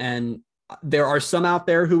transfers. And there are some out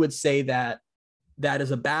there who would say that that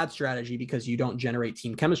is a bad strategy because you don't generate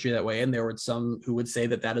team chemistry that way. And there were some who would say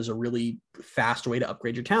that that is a really fast way to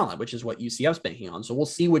upgrade your talent, which is what UCF's banking on. So we'll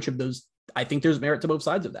see which of those. I think there's merit to both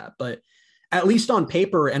sides of that, but at least on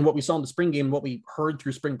paper and what we saw in the spring game, and what we heard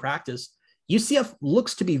through spring practice, UCF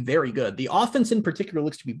looks to be very good. The offense in particular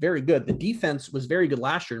looks to be very good. The defense was very good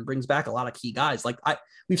last year and brings back a lot of key guys. Like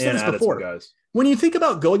we've said this before. When you think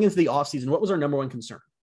about going into the offseason, what was our number one concern?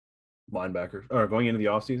 Linebackers, or going into the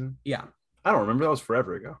offseason? Yeah. I don't remember. That was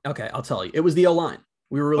forever ago. Okay, I'll tell you. It was the O-line.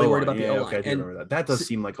 We were really worried about the O-line. Okay, I do remember that. That does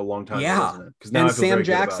seem like a long time ago, doesn't it? Because now Sam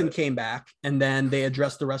Jackson came back, and then they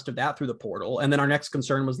addressed the rest of that through the portal. And then our next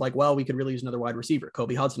concern was like, well, we could really use another wide receiver.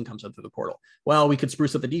 Kobe Hudson comes up through the portal. Well, we could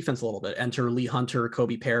spruce up the defense a little bit, enter Lee Hunter,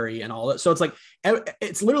 Kobe Perry, and all that. So it's like,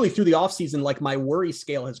 it's literally through the offseason, like my worry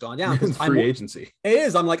scale has gone down. Free agency. It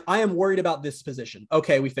is. I'm like, I am worried about this position.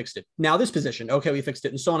 Okay, we fixed it. Now this position. Okay, we fixed it,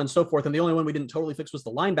 and so on and so forth. And the only one we didn't totally fix was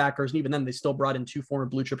the linebackers. And even then, they still brought in 2 former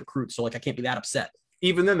blue chip recruits. So like, I can't be that upset.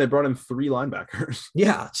 Even then, they brought in 3 linebackers.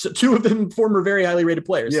 Yeah, so 2 of them former very highly rated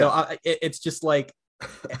players. Yeah. So it's just like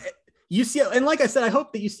UCF, and like I said, I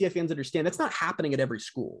hope that UCF fans understand that's not happening at every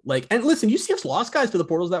school. Like, and listen, UCF's lost guys to the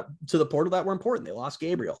portal that were important. They lost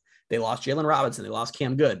Gabriel, they lost Jalen Robinson, they lost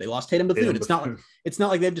Cam Good, they lost Tatum Bethune. It's not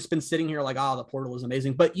like they've just been sitting here like, the portal is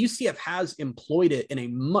amazing. But UCF has employed it in a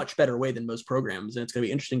much better way than most programs, and it's going to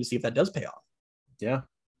be interesting to see if that does pay off. Yeah.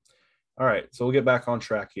 All right, so we'll get back on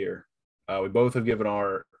track here. We both have given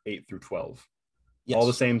our 8 through 12. Yes. All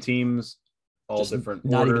the same teams, all just different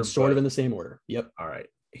not order. Even sort of in the same order. Yep. All right.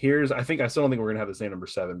 I still don't think we're going to have the same number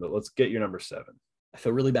 7, but let's get your number 7. I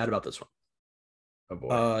feel really bad about this one. Oh, boy.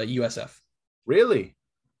 USF. Really?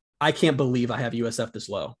 I can't believe I have USF this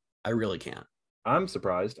low. I really can't. I'm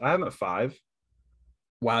surprised. I have them at 5.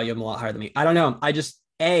 Wow, you have them a lot higher than me. I don't know.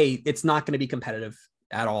 It's not going to be competitive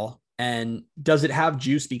at all. And does it have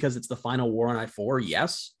juice because it's the final war on I-4?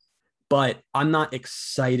 Yes. But I'm not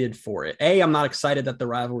excited for it. A, I'm not excited that the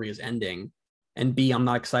rivalry is ending. And B, I'm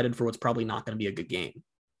not excited for what's probably not going to be a good game.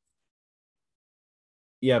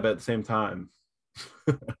 Yeah, but at the same time,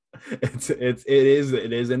 it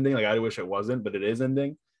is ending. Like I wish it wasn't, but it is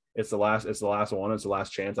ending. It's the last one. It's the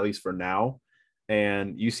last chance, at least for now.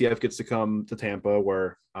 And UCF gets to come to Tampa,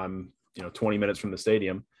 where I'm 20 minutes from the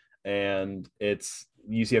stadium, and it's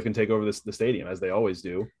UCF can take over the stadium as they always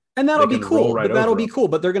do. And that'll be cool.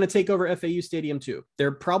 But they're going to take over FAU Stadium too.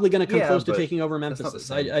 They're probably going to come close to taking over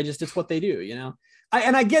Memphis. It's what they do,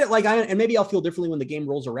 I get it. And maybe I'll feel differently when the game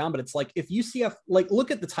rolls around, but it's like, if UCF,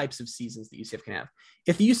 look at the types of seasons that UCF can have.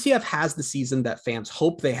 If UCF has the season that fans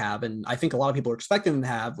hope they have, and I think a lot of people are expecting them to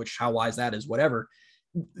have, which how wise that is, whatever.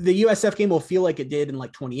 the USF game will feel like it did in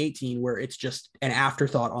like 2018, where it's just an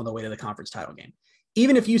afterthought on the way to the conference title game.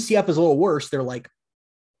 Even if UCF is a little worse, they're like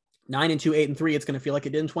 9-2, 8-3. It's going to feel like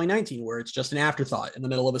it did in 2019, where it's just an afterthought in the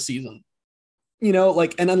middle of a season. And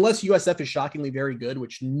unless USF is shockingly very good,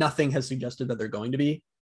 which nothing has suggested that they're going to be,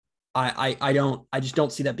 I just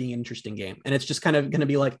don't see that being an interesting game. And it's just kind of going to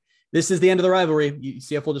be like, this is the end of the rivalry.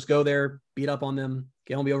 UCF will just go there, beat up on them.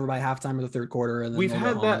 Game will be over by halftime or the third quarter. And then we've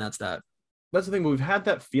had that. And that's that. That's the thing. We've had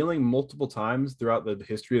that feeling multiple times throughout the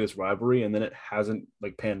history of this rivalry, and then it hasn't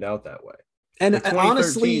like panned out that way. And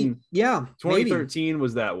honestly, yeah, 2013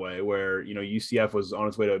 was that way, where UCF was on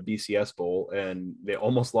its way to a BCS bowl and they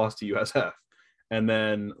almost lost to USF. And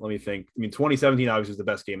then let me think. 2017 obviously was the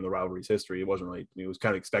best game in the rivalry's history. It wasn't really. It was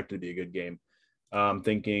kind of expected to be a good game.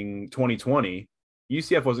 Thinking 2020,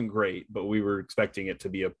 UCF wasn't great, but we were expecting it to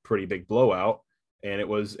be a pretty big blowout. And it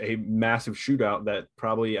was a massive shootout that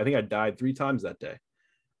I think I died 3 times that day.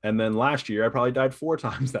 And then last year, I probably died 4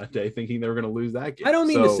 times that day thinking they were going to lose that game. I don't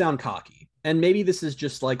mean to sound cocky. And maybe this is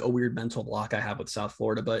just like a weird mental block I have with South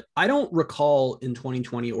Florida, but I don't recall in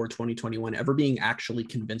 2020 or 2021 ever being actually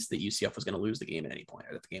convinced that UCF was going to lose the game at any point,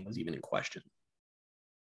 or that the game was even in question.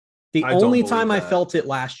 The only time I felt it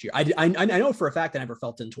last year, I know for a fact I never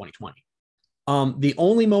felt it in 2020. The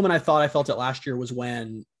only moment I thought I felt it last year was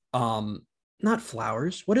when, not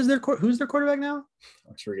Flowers. Who's their quarterback now?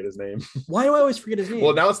 I forget his name. Why do I always forget his name?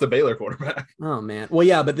 Well, now it's the Baylor quarterback. Oh man. Well,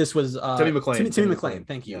 yeah, but this was Timmy McClain. Timmy McClain.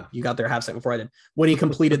 Thank you. Yeah. You got there half second before I did. When he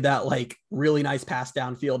completed that like really nice pass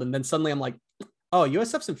downfield, and then suddenly I'm like, oh,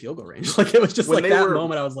 USF's in field goal range. Like it was just like that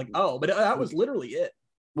moment. I was like, oh, but that was literally it.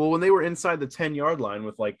 Well, when they were inside the 10-yard line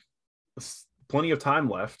with like plenty of time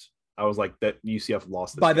left, I was like, that UCF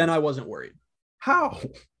lost this By game. then I wasn't worried. How?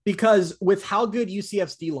 Because with how good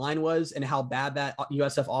UCF's D line was and how bad that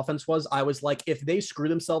USF offense was, I was like, if they screw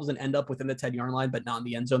themselves and end up within the 10-yard line, but not in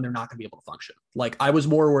the end zone, they're not going to be able to function. Like I was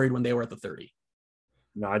more worried when they were at the 30.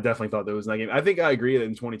 No, I definitely thought there was that game. I think I agree that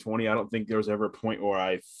in 2020, I don't think there was ever a point where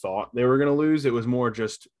I thought they were going to lose. It was more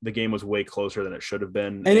just the game was way closer than it should have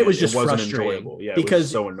been. And it was just wasn't frustrating. Enjoyable. Yeah,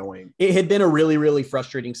 because it was so annoying. It had been a really, really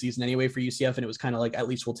frustrating season anyway for UCF. And it was kind of like, at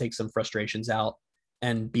least we'll take some frustrations out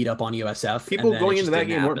and beat up on USF. People going into that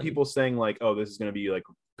game weren't people saying like, oh, this is going to be like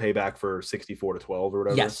payback for 64-12 or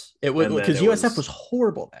whatever. Yes, it was, because USF was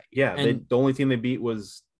horrible that year. Yeah, the only team they beat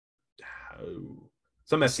was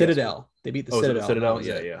some Citadel. They beat the Citadel. Citadel,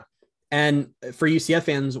 yeah. And for UCF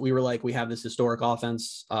fans, we were like, we have this historic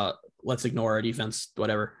offense. Let's ignore our defense,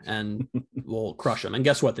 whatever, and we'll crush them. And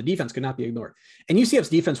guess what? The defense could not be ignored. And UCF's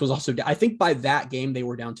defense was also, I think by that game, they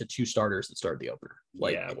were down to 2 starters that started the opener.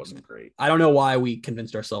 Like, yeah, it wasn't great. I don't know why we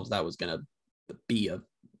convinced ourselves that was going to be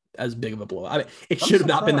as big of a blowout. I mean, it should have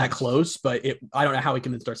not been that close, but I don't know how we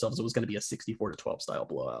convinced ourselves it was going to be a 64-12 style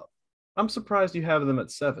blowout. I'm surprised you have them at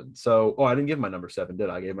 7. So, I didn't give my number 7, did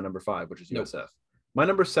I? I gave my number 5, which is USF. My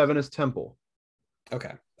number 7 is Temple.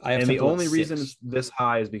 Okay. And the only reason it's this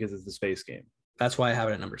high is because it's the space game. That's why I have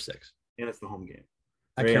it at number 6. And it's the home game.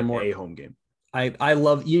 I care more. A home game. I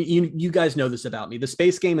love you guys know this about me. The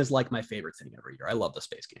space game is like my favorite thing every year. I love the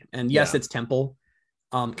space game. And yes, it's Temple.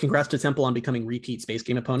 Congrats to Temple on becoming repeat space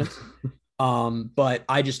game opponents. But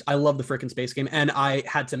I love the frickin' space game. And I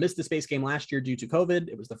had to miss the space game last year due to COVID.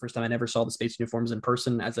 It was the first time I never saw the space uniforms in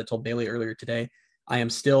person. As I told Bailey earlier today, I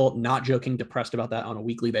am still, not joking, depressed about that on a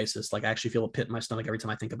weekly basis. Like I actually feel a pit in my stomach every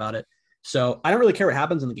time I think about it. So I don't really care what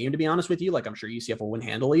happens in the game, to be honest with you. Like I'm sure UCF will win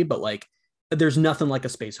handily, but like there's nothing like a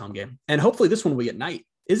space home game. And hopefully this one will be at night.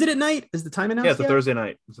 Is it at night? Is the time announced? Yeah, it's a Thursday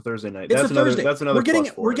night. It's a Thursday night. That's another.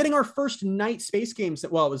 We're getting our first night space game.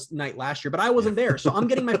 Well, it was night last year, but I wasn't there, so I'm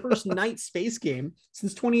getting my first night space game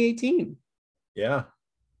since 2018. Yeah.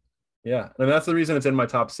 I mean, that's the reason it's in my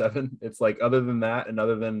top 7. It's like, other than that, and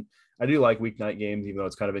other than, I do like weeknight games, even though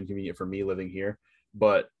it's kind of inconvenient for me living here,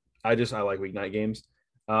 but I like weeknight games.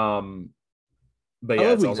 But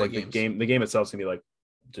yeah, it's also like the game itself can be like,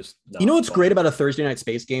 just, you know what's great about a Thursday night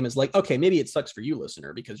space game is like, okay, maybe it sucks for you,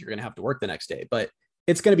 listener, because you're going to have to work the next day, but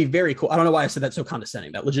it's going to be very cool. I don't know why I said that so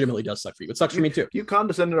condescending. That legitimately does suck for you. It sucks for me too. You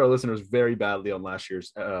condescended our listeners very badly on last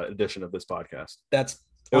year's edition of this podcast. It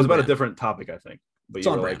was about a different topic, I think, but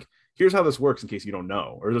you were like, here's how this works in case you don't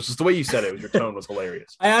know, or it's just the way you said it. Your tone was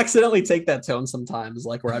hilarious. I accidentally take that tone sometimes,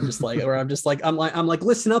 like where I'm like,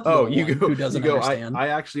 listen up. Oh, who doesn't understand? I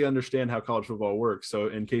actually understand how college football works. So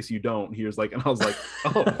in case you don't, here's like, and I was like,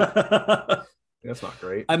 oh, that's not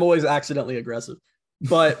great. I'm always accidentally aggressive,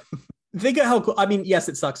 but Think of how cool. I mean, yes,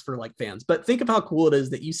 it sucks for like fans, but think of how cool it is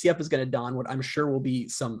that UCF is going to don what I'm sure will be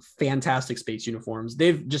some fantastic space uniforms.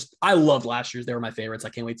 I loved last year's. They were my favorites. I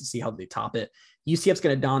can't wait to see how they top it. UCF's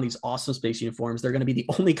going to don these awesome space uniforms. They're going to be the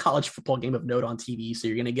only college football game of note on TV. So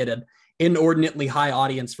you're going to get an inordinately high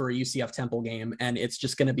audience for a UCF Temple game. And it's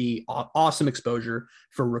just going to be awesome exposure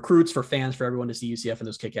for recruits, for fans, for everyone to see UCF in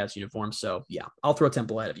those kick-ass uniforms. So yeah, I'll throw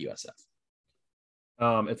Temple ahead of USF.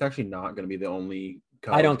 It's actually not going to be the only.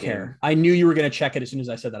 I don't care. I knew you were going to check it as soon as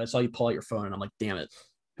I said that. I saw you pull out your phone and I'm like, damn it.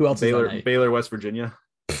 Who else is on Baylor, West Virginia.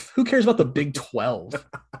 Who cares about the Big 12?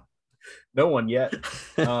 No one yet.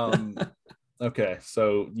 Okay,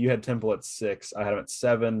 so you had Temple at 6. I had him at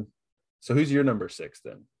 7. So who's your number 6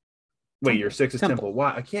 then? Wait, your 6 is Temple.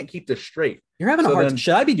 Why? I can't keep this straight. You're having a hard time.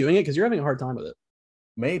 Should I be doing it? Because you're having a hard time with it.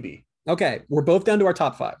 Maybe. Okay, we're both down to our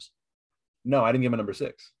top 5s. No, I didn't give him a number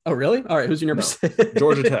 6. Oh, really? All right, who's your number 6?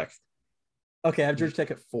 Georgia Tech. Okay, I have Georgia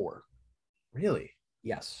Tech at 4. Really?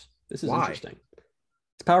 Yes. This is interesting.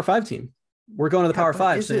 It's a Power 5 team. We're going to the Power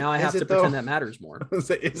 5, so now I have to pretend that matters more.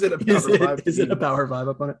 Is it a Power 5 Is it a Power 5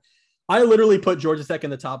 opponent? I literally put Georgia Tech in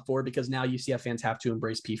the top 4 because now UCF fans have to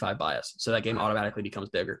embrace P5 bias. So that game automatically becomes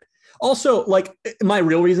bigger. Also, like, my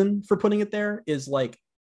real reason for putting it there is like,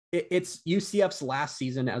 it's UCF's last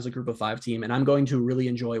season as a group of 5 team, and I'm going to really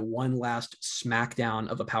enjoy one last smackdown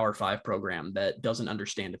of a Power 5 program that doesn't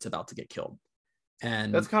understand it's about to get killed.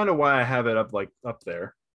 And that's kind of why I have it up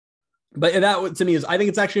there. But that to me is, I think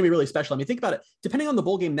it's actually gonna be really special. I mean, think about it. Depending on the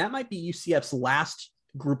bowl game, that might be UCF's last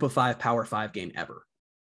group of 5 Power 5 game ever.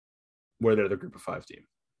 Where they're the group of 5 team.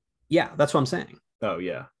 Yeah, that's what I'm saying. Oh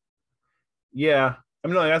yeah. Yeah. I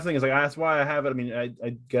mean, that's the thing is like, that's why I have it. I mean,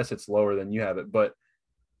 I guess it's lower than you have it, but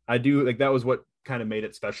I do like, that was what kind of made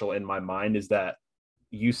it special in my mind, is that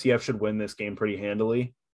UCF should win this game pretty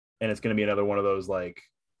handily. And it's going to be another one of those, like,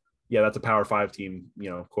 yeah, that's a Power 5 team,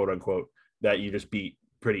 quote unquote, that you just beat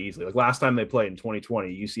pretty easily. Like last time they played in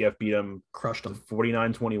 2020, UCF beat them, crushed them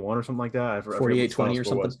 49-21 or something like that. 48-20 or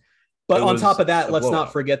something. But on top of that, let's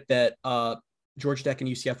not forget that Georgia Tech and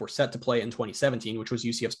UCF were set to play in 2017, which was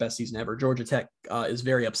UCF's best season ever. Georgia Tech is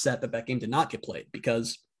very upset that game did not get played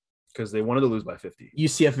because they wanted to lose by 50.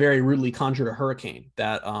 UCF very rudely conjured a hurricane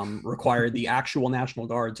that required the actual National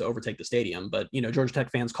Guard to overtake the stadium. But, Georgia Tech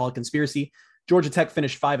fans call it conspiracy. Georgia Tech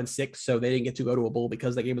finished 5-6, so they didn't get to go to a bowl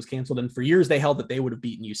because that game was canceled. And for years, they held that they would have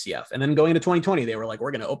beaten UCF. And then going into 2020, they were like,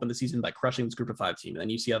 we're going to open the season by crushing this group of 5 team. And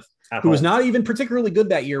then UCF, who was not even particularly good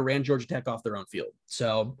that year, ran Georgia Tech off their own field.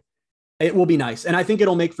 So it will be nice. And I think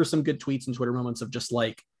it'll make for some good tweets and Twitter moments of just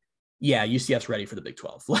like, yeah, UCF's ready for the Big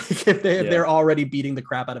 12. Like if they're already beating the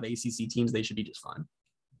crap out of ACC teams, they should be just fine.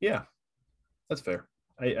 Yeah, that's fair.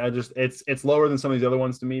 I just, it's lower than some of these other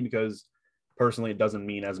ones to me because personally, it doesn't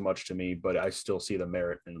mean as much to me, but I still see the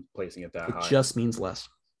merit in placing it that high. It just means less.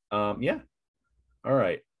 Yeah. All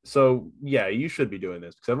right. So yeah, you should be doing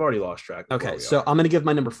this because I've already lost track. Okay. So I'm going to give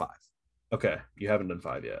my number 5. Okay. You haven't done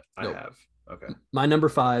 5 yet. Nope. I have. Okay. My number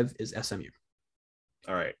 5 is SMU.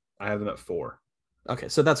 All right. I have them at 4. Okay.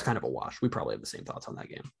 So that's kind of a wash. We probably have the same thoughts on that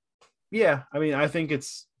game. Yeah. I mean, I think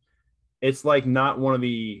it's like not one of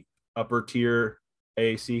the upper tier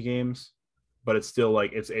AAC games, but it's still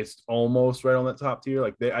like it's almost right on that top tier.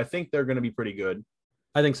 Like I think they're going to be pretty good.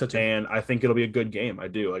 I think so too. And I think it'll be a good game. I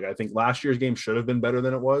do. Like I think last year's game should have been better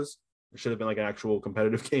than it was. It should have been like an actual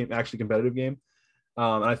competitive game.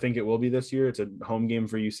 And I think it will be this year. It's a home game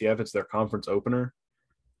for UCF. It's their conference opener,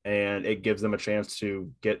 and it gives them a chance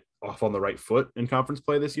to get off on the right foot in conference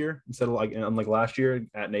play this year instead of like unlike last year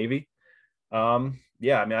at Navy.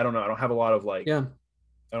 Yeah. I mean, I don't know. I don't have a lot of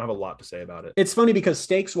I don't have a lot to say about it. It's funny because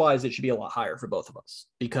stakes wise, it should be a lot higher for both of us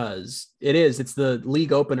because it's the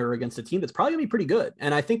league opener against a team that's probably gonna be pretty good.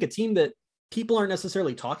 And I think a team that people aren't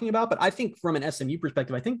necessarily talking about, but I think from an SMU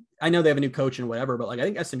perspective, I know they have a new coach and whatever, but like, I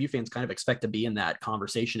think SMU fans kind of expect to be in that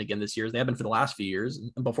conversation again this year as they have been for the last few years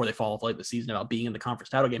before they fall off like the season about being in the conference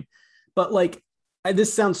title game. But like,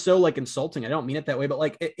 this sounds so like insulting. I don't mean it that way, but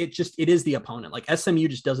like it is the opponent. Like SMU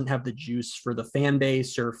just doesn't have the juice for the fan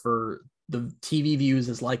base or for the TV views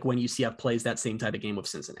as like when UCF plays that same type of game with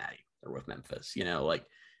Cincinnati or with Memphis,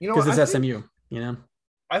 because it's SMU,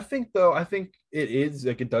 I think it is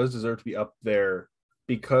like, it does deserve to be up there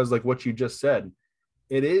because like what you just said,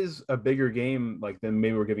 it is a bigger game like than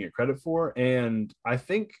maybe we're giving it credit for. And I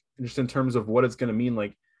think just in terms of what it's going to mean,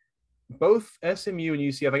 like both SMU and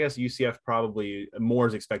UCF, I guess UCF probably more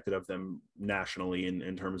is expected of them nationally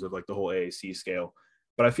in terms of like the whole AAC scale.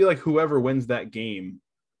 But I feel like whoever wins that game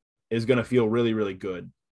is going to feel really, really good.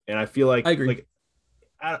 And I feel like, I agree. Like,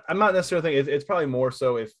 I'm not necessarily thinking it's probably more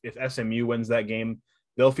so if SMU wins that game,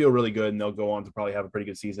 they'll feel really good and they'll go on to probably have a pretty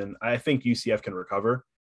good season. I think UCF can recover.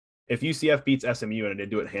 if UCF beats SMU and it did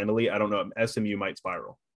do it handily, I don't know. SMU might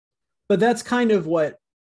spiral. But that's kind of what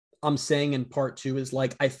I'm saying in part two is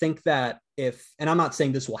like, I think that and I'm not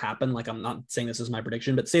saying this will happen, like I'm not saying this is my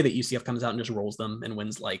prediction, but say that UCF comes out and just rolls them and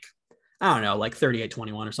wins like, I don't know, like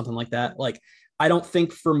 38-21 or something like that. Like, I don't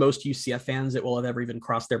think for most UCF fans, it will have ever even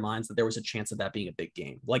crossed their minds that there was a chance of that being a big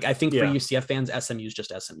game. Like, I think for UCF fans, SMU is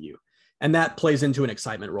just SMU. And that plays into an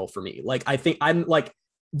excitement role for me. Like, I think I'm like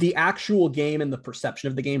the actual game and the perception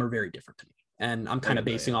of the game are very different to me. And I'm kind of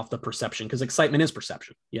basing off the perception because excitement is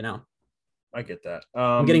perception, you know? I get that.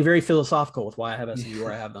 I'm getting very philosophical with why I have SMU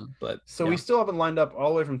where I have them, but so we still haven't lined up all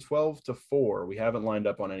the way from 12 to 4. We haven't lined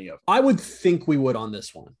up on any of them. I would think we would on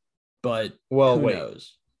this one, but who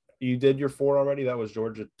knows? You did your 4 already. That was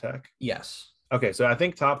Georgia Tech. Yes. Okay, so I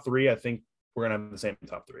think top 3. I think we're gonna have the same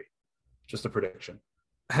top 3. Just a prediction.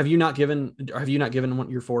 Have you not given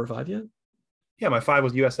your 4 or 5 yet? Yeah, my 5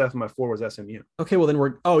 was USF and my 4 was SMU. Okay, well then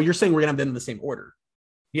you're saying we're gonna have them in the same order.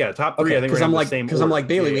 Yeah, top 3. I think because I'm like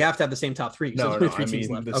Bailey. Yeah. We have to have the same top 3. No, I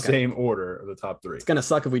mean the same order of the top 3. It's gonna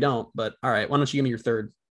suck if we don't. But all right, why don't you give me your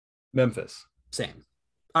 3rd? Memphis. Same.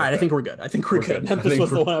 All right, I think we're good. We're good. Memphis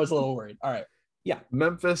was the one I was a little worried. All right, yeah.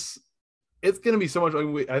 Memphis. It's gonna be so much.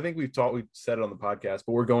 I think we said it on the podcast,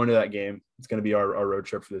 but we're going to that game. It's gonna be our road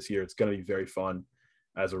trip for this year. It's gonna be very fun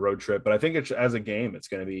as a road trip. But I think as a game, it's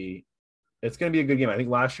gonna be a good game. I think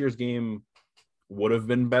last year's game would have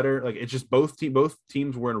been better. Like it's just both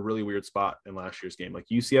teams were in a really weird spot in last year's game. Like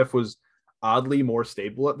UCF was oddly more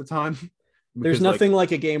stable at the time. There's nothing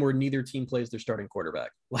like a game where neither team plays their starting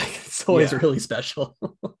quarterback. Like it's always really special.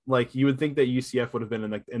 Like you would think that UCF would have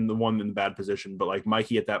been in the bad position, but like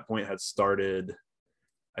Mikey at that point had started,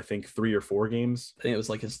 I think 3 or 4 games. I think it was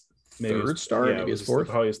like his third start, maybe his fourth,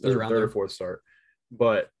 probably his third or fourth start.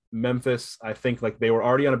 But Memphis, I think like they were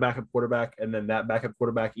already on a backup quarterback, and then that backup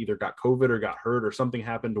quarterback either got COVID or got hurt or something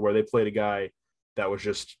happened to where they played a guy that was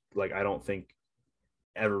just like I don't think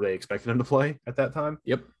everybody expected him to play at that time.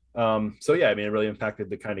 Yep. So yeah, I mean, it really impacted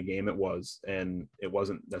the kind of game it was, and it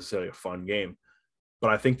wasn't necessarily a fun game. But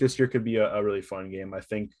I think this year could be a really fun game. I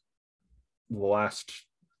think the last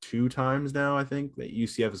 2 times now, I think that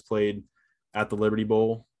UCF has played at the Liberty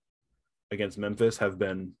Bowl against Memphis have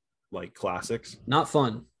been like classics. Not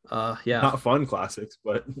fun. Not fun classics,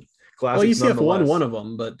 but classics. Well, UCF won one of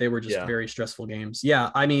them, but they were just very stressful games. Yeah,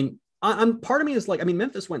 I mean, I'm part of me is like, I mean,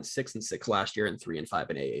 Memphis went 6-6 last year and 3-5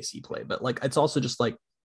 in AAC play, but like it's also just like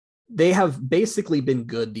they have basically been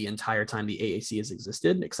good the entire time the AAC has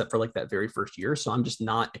existed, except for like that very first year. So I'm just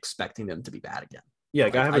not expecting them to be bad again. Yeah,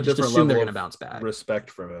 like, I have a different level they're going to bounce back. Respect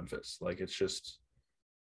for Memphis. Like it's just,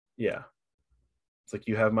 yeah, it's like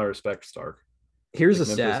you have my respect, Stark. Here's like a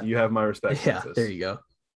Memphis, stat. You have my respect. Yeah, Memphis. there you go.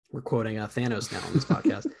 We're quoting Thanos now on this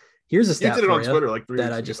podcast. Here's a stat you did it on Twitter like 3 that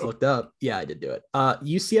weeks I just ago. looked up. Yeah, I did do it.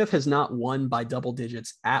 UCF has not won by double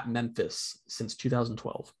digits at Memphis since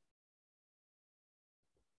 2012.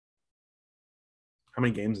 How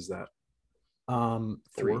many games is that?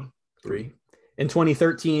 3. In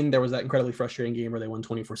 2013, there was that incredibly frustrating game where they won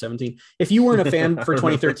 24-17. If you weren't a fan for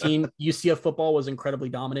 2013, UCF football was incredibly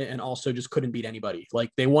dominant and also just couldn't beat anybody.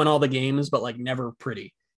 Like they won all the games, but like never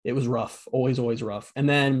pretty. It was rough, always rough. And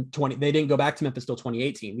then they didn't go back to Memphis till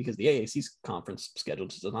 2018 because the AAC's conference schedule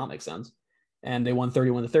just does not make sense. And they won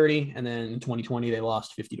 31-30. And then in 2020, they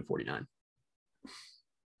lost 50-49.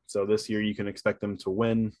 So this year you can expect them to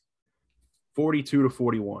win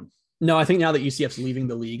 42-41. No, I think now that UCF's leaving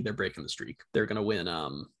the league, they're breaking the streak. They're going to win.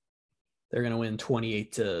 They're going to win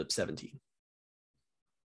 28-17.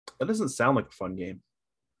 That doesn't sound like a fun game.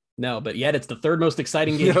 No, but yet it's the 3rd most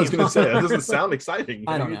exciting game. I was going to say that doesn't sound exciting.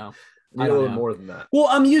 I don't know. I don't know more than that. Well,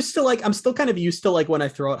 I'm still kind of used to like when I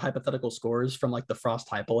throw out hypothetical scores from like the Frost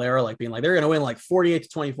Heupel era, like being like they're going to win like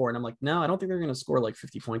 48-24, and I'm like, no, I don't think they're going to score like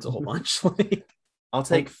 50 points a whole bunch. Like, I'll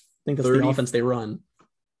take. I think that's the offense they run.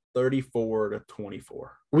 34-24.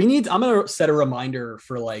 I'm going to set a reminder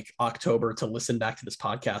for like October to listen back to this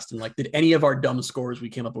podcast and like, did any of our dumb scores we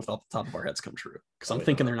came up with off the top of our heads come true? Because I'm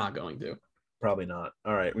thinking they're not going to. Probably not.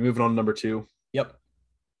 All right, we're moving on to number 2. Yep.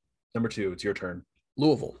 Number 2, it's your turn.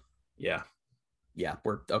 Louisville. Yeah.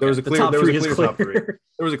 We're okay. There was a clear top 3. There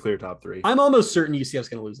was a clear top 3. I'm almost certain UCF's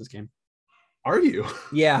going to lose this game. Are you?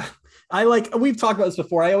 Yeah. We've talked about this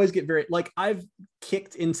before. I always get very I've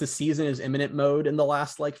kicked into season is imminent mode in the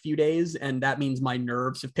last like few days. And that means my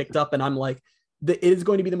nerves have picked up and I'm like, it is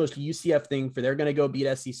going to be the most UCF thing for they're going to go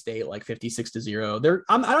beat SC State like 56-0.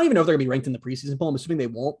 I don't even know if they're gonna be ranked in the preseason poll. I'm assuming they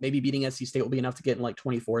won't. Maybe beating SC State will be enough to get in like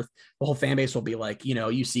 24th. The whole fan base will be like,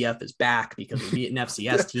 UCF is back because we beat an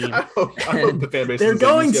FCS team. I hope the fan base they're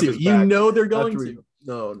going to, they're going to.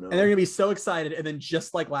 No. And they're going to be so excited. And then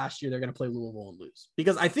just like last year, they're going to play Louisville and lose.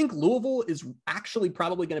 Because I think Louisville is actually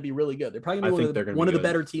probably going to be really good. They're probably going to be one of the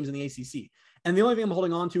better teams in the ACC. And the only thing I'm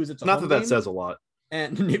holding on to is it's a not home that game, says a lot.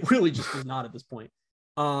 and it really just does not at this point.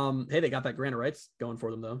 Hey, they got that grant of rights going for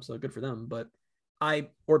them though, so good for them. But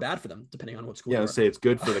or bad for them, depending on what school. Yeah, I'd say it's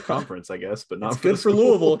good for the conference, I guess, but not it's good for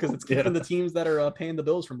Louisville because it's keeping the the teams that are paying the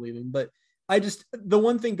bills from leaving. But the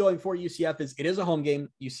one thing going for UCF is it is a home game.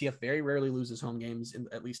 UCF very rarely loses home games,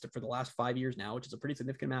 at least for the last 5 years now, which is a pretty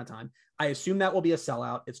significant amount of time. I assume that will be a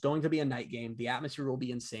sellout. It's going to be a night game. The atmosphere will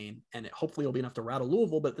be insane, and hopefully it'll be enough to rattle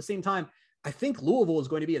Louisville. But at the same time, I think Louisville is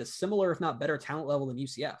going to be at a similar, if not better, talent level than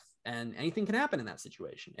UCF. And anything can happen in that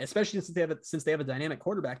situation, especially since they have a dynamic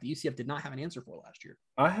quarterback that UCF did not have an answer for last year.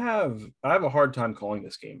 I have a hard time calling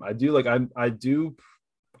this game.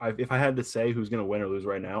 If I had to say who's going to win or lose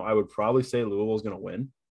right now, I would probably say Louisville's going to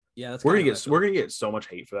win. Yeah, we're gonna get so much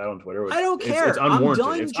hate for that on Twitter. I don't care. It's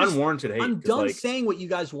unwarranted. It's unwarranted hate. I'm done saying what you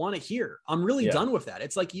guys want to hear. I'm really done with that.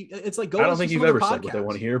 It's like go. I don't think you've ever said what they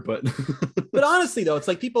want to hear, but but honestly though, it's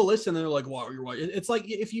like people listen and they're like, "Wow, you're right." It's like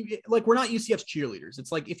if you like, we're not UCF's cheerleaders.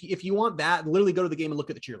 It's like if you want that, literally go to the game and look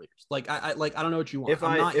at the cheerleaders. Like I don't know what you want. If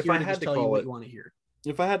I had to tell you call what it, you want to hear.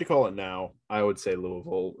 If I had to call it now, I would say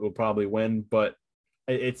Louisville will probably win. But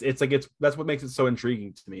it's that's what makes it so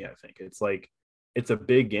intriguing to me. I think it's a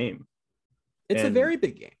big game. It's a very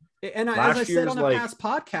big game. And as I said on a past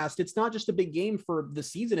podcast, it's not just a big game for the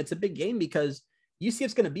season. It's a big game because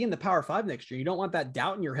UCF's going to be in the Power 5 next year. You don't want that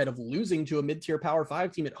doubt in your head of losing to a mid-tier Power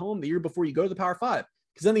 5 team at home the year before you go to the Power 5.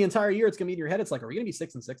 Because then the entire year it's going to be in your head. It's like, are we going to be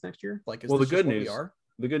 6-6 next year? Like,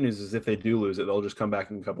 the good news is if they do lose it, they'll just come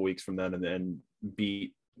back in a couple weeks from then and then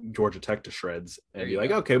beat Georgia Tech to shreds and be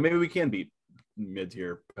like, okay, maybe we can beat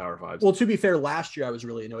mid-tier Power 5s. Well, to be fair, last year I was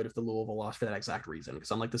really annoyed if the Louisville lost for that exact reason, because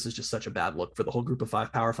I'm like, this is just such a bad look for the whole group of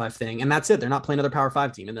 5 Power 5 thing. And that's it. They're not playing another Power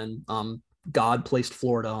 5 team. And then God placed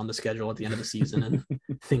Florida on the schedule at the end of the season and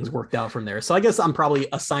things worked out from there. So I guess I'm probably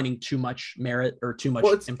assigning too much merit or too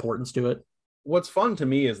much importance to it. What's fun to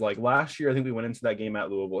me is like last year, I think we went into that game at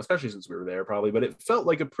Louisville, especially since we were there probably, but it felt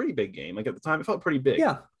like a pretty big game. Like at the time, it felt pretty big.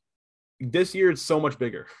 Yeah. This year, it's so much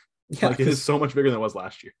bigger. Yeah, like it is so much bigger than it was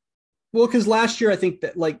last year. Well, because last year, I think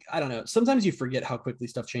that, like, I don't know, sometimes you forget how quickly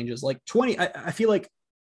stuff changes. Like I feel like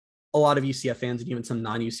a lot of UCF fans and even some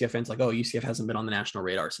non-UCF fans, like, oh, UCF hasn't been on the national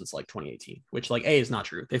radar since like 2018, which like is not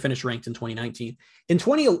true. They finished ranked in 2019. In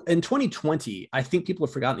 2020, I think people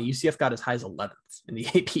have forgotten that UCF got as high as 11th in the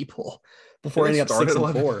AP poll before ending up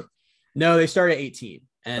 6-4. No, they started at 18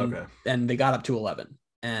 and they got up to 11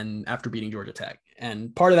 and after beating Georgia Tech.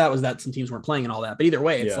 And part of that was that some teams weren't playing and all that. But either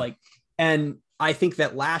way, it's like, and I think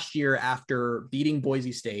that last year after beating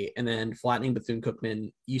Boise State and then flattening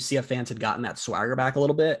Bethune-Cookman, UCF fans had gotten that swagger back a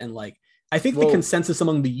little bit. And like, I think the consensus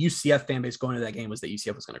among the UCF fan base going to that game was that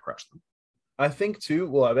UCF was going to crush them. I think too,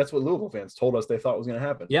 well, that's what Louisville fans told us they thought was going to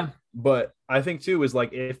happen. Yeah. But I think too, is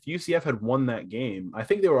like, if UCF had won that game, I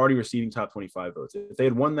think they were already receiving top 25 votes. If they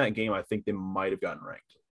had won that game, I think they might have gotten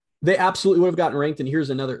ranked. They absolutely would have gotten ranked. And here's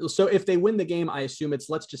another. So if they win the game, I assume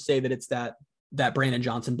let's just say that it's that Brandon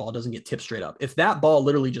Johnson ball doesn't get tipped straight up. If that ball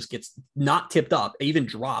literally just gets not tipped up, even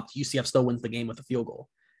dropped, UCF still wins the game with a field goal.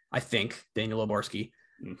 I think Daniel Obarski.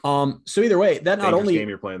 So either way, that not only game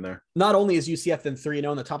you're playing there, not only is UCF then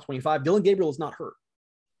 3-0 in the top 25, Dylan Gabriel is not hurt.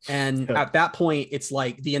 And at that point, it's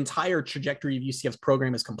like the entire trajectory of UCF's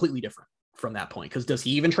program is completely different from that point. Because does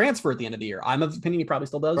he even transfer at the end of the year? I'm of the opinion he probably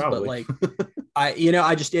still does, but like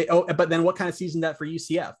but then what kind of season that for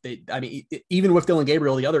UCF? Even with Dylan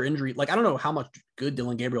Gabriel, the other injury, like I don't know how much good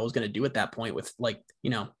Dylan Gabriel is going to do at that point with like,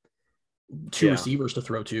 two receivers to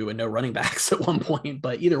throw to and no running backs at one point.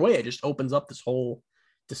 But either way, it just opens up this whole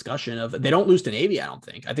discussion of they don't lose to Navy. I don't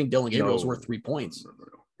think. I think Dylan Gabriel is worth 3 points. No.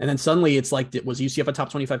 And then suddenly it's like, was UCF a top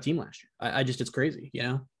 25 team last year? It's crazy,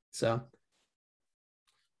 So.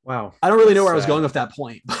 Wow. I don't really know where I was going with that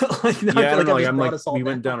point. But like, we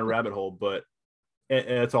went down a rabbit hole, but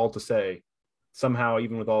it's all to say somehow,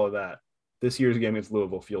 even with all of that, this year's game against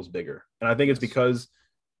Louisville feels bigger. And I think it's because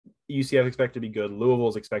UCF expected to be good. Louisville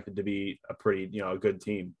is expected to be a pretty, a good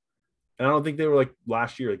team. And I don't think they were like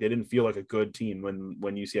last year. Like they didn't feel like a good team when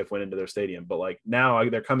UCF went into their stadium. But like now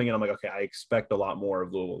they're coming in. I'm like, okay, I expect a lot more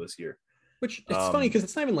of Louisville this year. Which it's funny because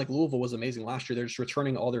it's not even like Louisville was amazing last year. They're just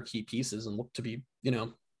returning all their key pieces and look to be,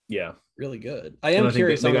 really good. I am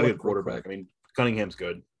curious. They got a good quarterback. I mean, Cunningham's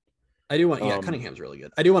good. I do want, Cunningham's really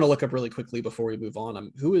good. I do want to look up really quickly before we move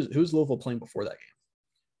on. Who's Louisville playing before that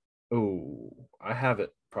game? Oh, I have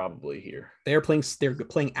it probably here. They're playing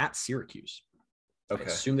at Syracuse. Okay. I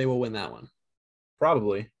assume they will win that one.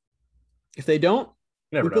 Probably. If they don't,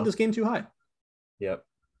 we put this game too high. Yep.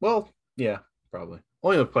 Well, yeah. probably.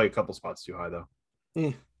 Only to play a couple spots too high though.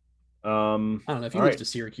 I don't know if you lose to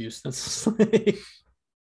Syracuse. That's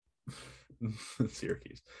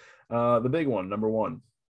Syracuse. The big one, number one.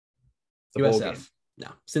 The USF. bowl game. No,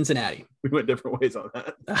 Cincinnati. We went different ways on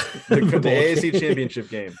that. the AAC championship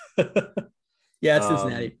game. Yeah, it's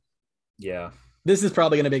Cincinnati. Yeah. This is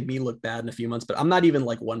probably going to make me look bad in a few months, but I'm not even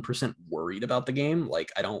like 1% worried about the game.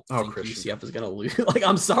 Like, I don't think UCF is going to lose. Like,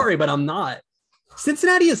 I'm sorry, but I'm not.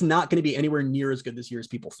 Cincinnati is not going to be anywhere near as good this year as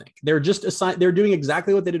people think. They're just they're doing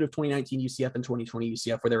exactly what they did with 2019 UCF and 2020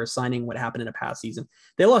 UCF, where they're assigning what happened in a past season.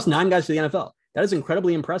 They lost 9 guys to the NFL. That is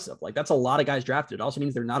incredibly impressive. Like, that's a lot of guys drafted. It also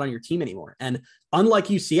means they're not on your team anymore. And unlike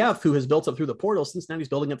UCF, who has built up through the portal, Cincinnati's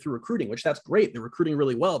building up through recruiting, which that's great. They're recruiting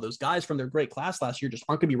really well. Those guys from their great class last year just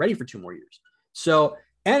aren't going to be ready for 2 more years. So,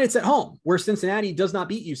 and it's at home, where Cincinnati does not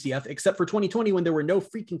beat UCF, except for 2020 when there were no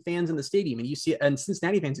freaking fans in the stadium, and UCF and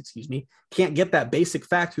Cincinnati fans, can't get that basic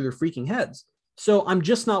fact through their freaking heads. So I'm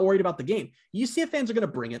just not worried about the game. UCF fans are going to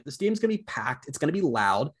bring it. The stadium's going to be packed. It's going to be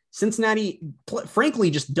loud. Cincinnati, frankly,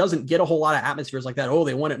 just doesn't get a whole lot of atmospheres like that. Oh,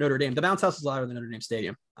 they won at Notre Dame. The bounce house is louder than Notre Dame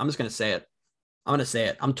Stadium. I'm just going to say it.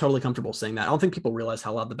 I'm totally comfortable saying that. I don't think people realize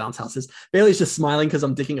how loud the bounce house is. Bailey's just smiling because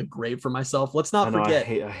I'm digging a grave for myself. Let's not forget.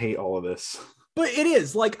 I hate all of this. But it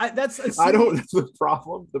is like that's the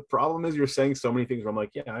problem. The problem is you're saying so many things where I'm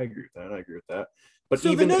like, yeah, I agree with that. I agree with that. But so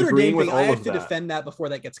even the Notre agreeing Dame with thing, all I have of to that, defend that before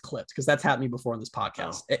that gets clipped, because that's happened to me before on this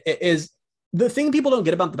podcast. It is the thing people don't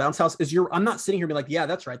get about the bounce house is I'm not sitting here being like, yeah,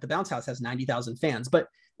 that's right. The bounce house has 90,000 fans, but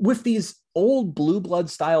with these old blue blood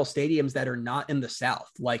style stadiums that are not in the South,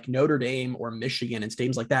 like Notre Dame or Michigan and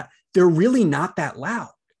stadiums like that, they're really not that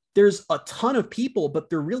loud. There's a ton of people, but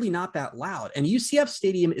they're really not that loud. And UCF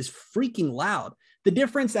Stadium is freaking loud. The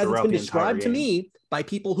difference, as it's been described to me by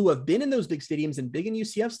people who have been in those big stadiums and big in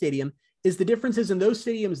UCF Stadium, is the difference is in those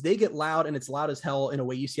stadiums, they get loud and it's loud as hell in a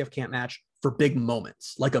way UCF can't match for big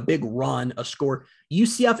moments, like a big run, a score.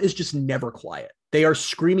 UCF is just never quiet. They are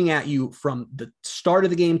screaming at you from the start of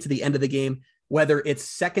the game to the end of the game, whether it's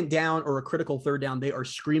second down or a critical third down. They are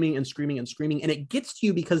screaming and screaming and screaming, and it gets to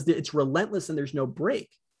you because it's relentless and there's no break.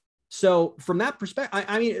 So from that perspective,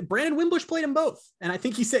 I mean, Brandon Wimbush played them both, and I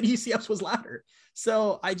think he said UCF's was louder.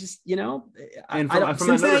 So I just,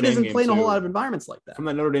 Cincinnati doesn't play in a whole lot of environments like that. From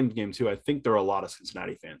that Notre Dame game too, I think there are a lot of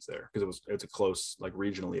Cincinnati fans there because it's a close, like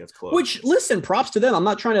regionally, it's close. Which, listen, props to them. I'm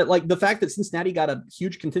not trying to like the fact that Cincinnati got a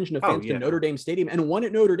huge contingent of fans to Notre Dame Stadium and won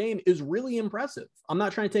at Notre Dame is really impressive. I'm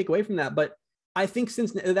not trying to take away from that, but I think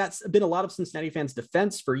since that's been a lot of Cincinnati fans'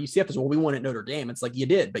 defense for UCF is, well, we won at Notre Dame. It's like, you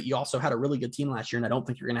did, but you also had a really good team last year, and I don't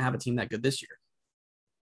think you're going to have a team that good this year.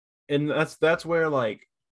 And that's where, like,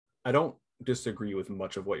 I don't disagree with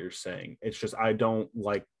much of what you're saying. It's just I don't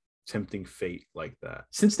like tempting fate like that.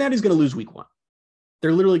 Cincinnati's going to lose week 1.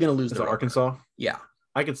 They're literally going to lose to Arkansas. Yeah,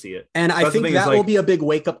 I can see it, and I think that will be a big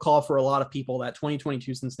wake up call for a lot of people that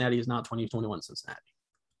 2022 Cincinnati is not 2021 Cincinnati.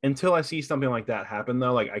 Until I see something like that happen,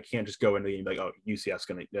 though, like I can't just go into the game and be like, oh, UCF's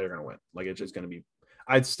they're gonna win. Like it's just gonna be.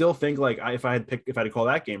 I'd still think like if I had to call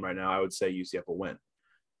that game right now, I would say UCF will win.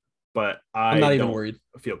 But I'm not even worried.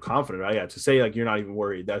 Feel confident. To say like you're not even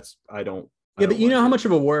worried. I don't. Yeah, but you know how much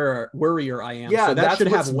of a worrier I am. Yeah, so that should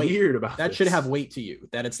have weight. Weird about that should have weight to you.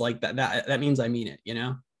 That it's like that means I mean it. You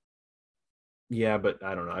know. Yeah, but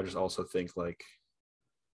I don't know. I just also think like,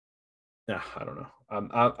 I don't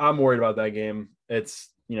know. I'm worried about that game. It's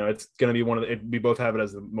it's going to be we both have it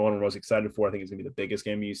as the one we're most excited for. I think it's going to be the biggest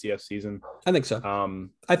game of UCF season. I think so.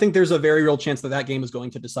 I think there's a very real chance that game is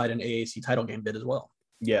going to decide an AAC title game bid as well.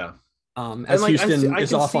 Yeah. As Houston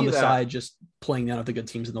is off on the side, just playing down at the good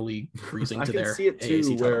teams in the league, freezing to their see it too,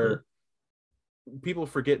 AAC where people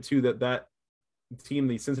forget too that team,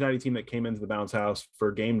 the Cincinnati team that came into the bounce house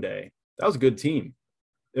for game day, that was a good team.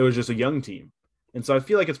 It was just a young team. And so I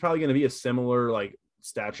feel like it's probably going to be a similar like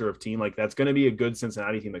stature of team. Like that's going to be a good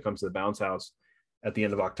Cincinnati team that comes to the bounce house at the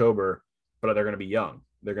end of October, but they're going to be young.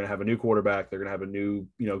 They're going to have a new quarterback. They're going to have a new,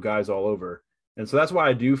 guys all over. And so that's why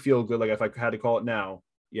I do feel good. Like if I had to call it now,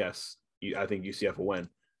 yes, I think UCF will win,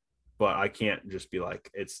 but I can't just be like,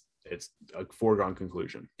 it's a foregone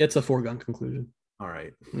conclusion. It's a foregone conclusion. All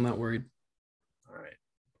right. I'm not worried. All right.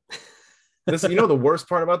 This, the worst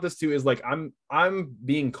part about this too is like, I'm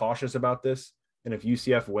being cautious about this. And if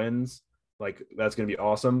UCF wins, like that's going to be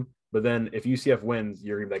awesome. But then if UCF wins,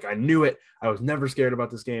 you're going to be like, I knew it. I was never scared about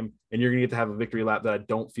this game. And you're going to get to have a victory lap that I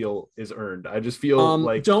don't feel is earned. I just feel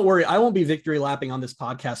like. Don't worry. I won't be victory lapping on this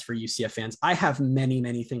podcast for UCF fans. I have many,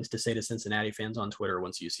 many things to say to Cincinnati fans on Twitter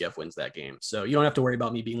once UCF wins that game. So you don't have to worry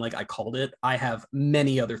about me being like, I called it. I have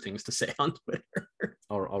many other things to say on Twitter.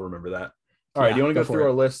 I'll remember that. All right. Do you want to go through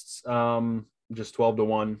our lists? Just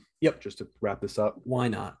 12-1. Yep. Just to wrap this up. Why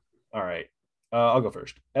not? All right. I'll go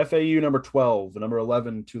first. FAU number 12, number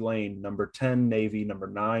 11 Tulane, number 10 Navy, number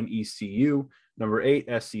 9 ECU, number 8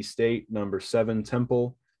 SC State, number 7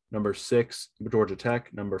 Temple, number 6 Georgia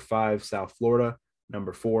Tech, number 5 South Florida,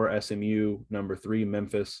 number 4 SMU, number 3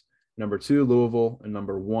 Memphis, number 2 Louisville, and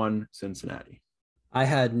number 1 Cincinnati. I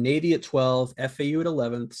had Navy at 12, FAU at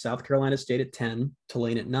 11, South Carolina State at 10,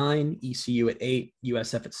 Tulane at 9, ECU at 8,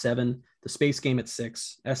 USF at 7, the Space Game at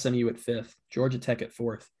 6, SMU at 5th, Georgia Tech at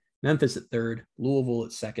 4th, Memphis at 3rd, Louisville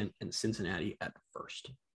at 2nd, and Cincinnati at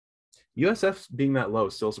 1st. USF being that low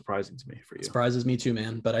is still surprising to me for you. Surprises me too,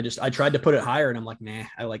 man. But I tried to put it higher, and I'm like, nah.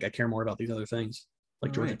 I care more about these other things,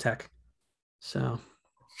 like Georgia Tech. So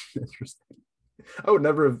interesting. I would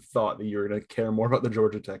never have thought that you were going to care more about the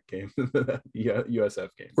Georgia Tech game than the USF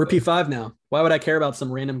game. We're P5 now. Why would I care about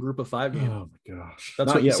some random group of 5 game? Oh my gosh.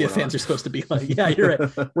 That's what UCF fans are supposed to be like. Yeah, you're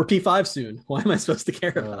right. We're P5 soon. Why am I supposed to care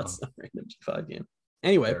about some random P5 game?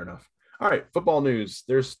 Anyway. Fair enough. All right, football news.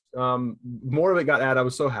 There's more of it got added. I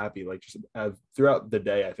was so happy. Like just throughout the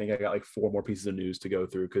day, I think I got like 4 more pieces of news to go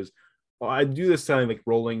through because I do this time like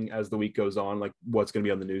rolling as the week goes on, like what's going to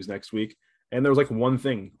be on the news next week. And there was like one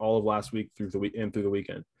thing all of last week through the week and through the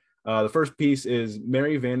weekend. The first piece is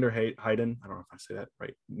Mary Vanderheyden. I don't know if I say that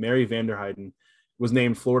right. Mary Vanderheyden was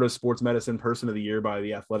named Florida Sports Medicine Person of the Year by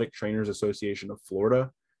the Athletic Trainers Association of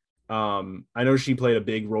Florida. I know she played a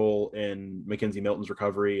big role in Mackenzie Milton's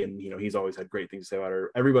recovery, and he's always had great things to say about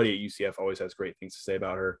her. Everybody at UCF always has great things to say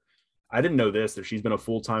about her. I didn't know this, that she's been a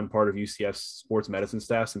full-time part of UCF's sports medicine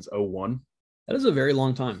staff since 2001. That is a very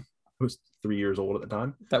long time. I was 3 years old at the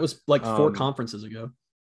time. That was like 4 conferences ago.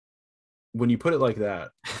 When you put it like that.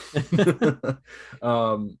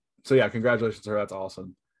 So yeah, congratulations to her. That's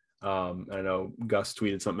awesome. I know Gus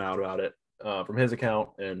tweeted something out about it from his account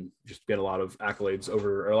and just get a lot of accolades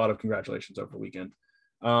or a lot of congratulations over the weekend.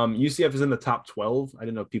 UCF is in the top 12. I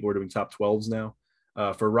didn't know people were doing top 12s now.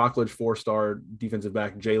 For Rockledge 4-star defensive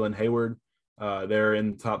back Jalen Hayward, they're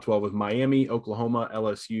in the top 12 with Miami, Oklahoma,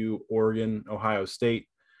 LSU, Oregon, Ohio State,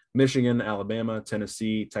 Michigan, Alabama,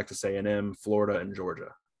 Tennessee, Texas A&M, Florida, and Georgia.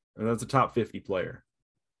 And that's a top 50 player.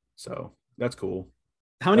 So that's cool.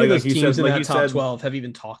 How many of those teams in that top 12 have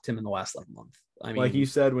even talked to him in the last month? I mean, like you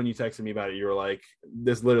said when you texted me about it, you were like,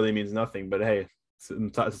 this literally means nothing, but hey, it's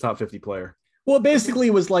a top 50 player. Well, it basically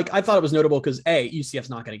was like, I thought it was notable because A, UCF's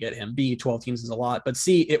not going to get him. B, 12 teams is a lot. But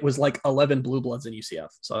C, it was like 11 blue bloods in UCF.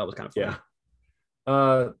 So that was kind of funny.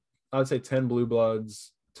 Yeah. I would say 10 blue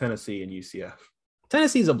bloods, Tennessee and UCF.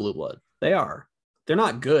 Tennessee's a blue blood. They are. They're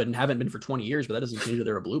not good and haven't been for 20 years, but that doesn't change that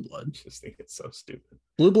they're a blue blood. I just think it's so stupid.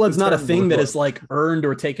 Blue blood's not a thing that is like earned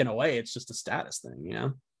or taken away. It's just a status thing,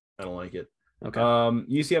 I don't like it. Okay.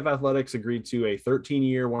 UCF Athletics agreed to a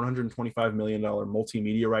 13-year, $125 million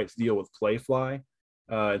multimedia rights deal with Playfly.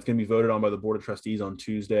 It's going to be voted on by the Board of Trustees on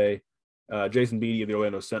Tuesday. Jason Beattie of the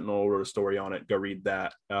Orlando Sentinel wrote a story on it. Go read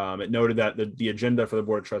that. It noted that the agenda for the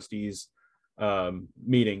Board of Trustees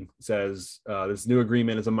meeting says this new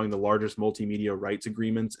agreement is among the largest multimedia rights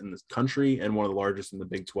agreements in this country and one of the largest in the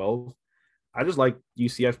Big 12. I just like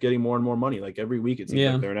UCF getting more and more money. Like every week, it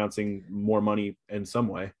seems like they're announcing more money in some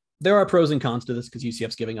way. There are pros and cons to this because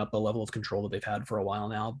UCF's giving up a level of control that they've had for a while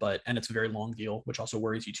now, and it's a very long deal, which also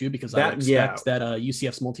worries you too, because I expect that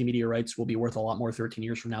UCF's multimedia rights will be worth a lot more 13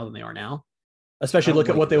 years from now than they are now. Especially look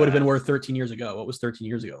at what they would have been worth 13 years ago. What was 13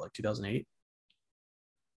 years ago? Like 2008?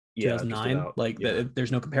 2009?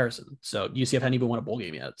 There's no comparison. So UCF hadn't even won a bowl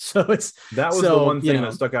game yet. So that was the one thing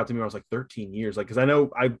that stuck out to me where I was like 13 years. Like, because I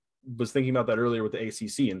know I was thinking about that earlier with the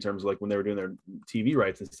ACC in terms of like when they were doing their TV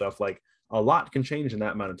rights and stuff, like a lot can change in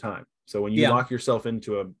that amount of time. So when you lock yourself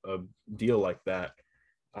into a deal like that,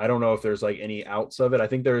 I don't know if there's like any outs of it. I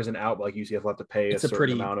think there is an out, like UCF will have to pay a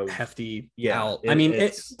certain amount of hefty out.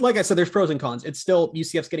 It's like I said, there's pros and cons. It's still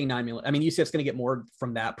UCF's getting $9 million. I mean, UCF's going to get more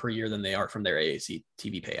from that per year than they are from their AAC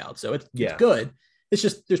TV payout. So it's good. It's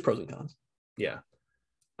just there's pros and cons. Yeah.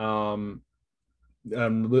 The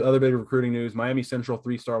other big recruiting news: Miami Central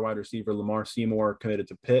 3-star wide receiver Lamar Seymour committed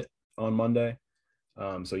to Pitt on Monday.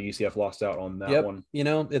 So UCF lost out on that one.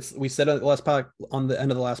 We said at the on the end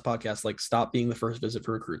of the last podcast, like, stop being the first visit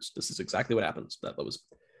for recruits. This is exactly what happens. That was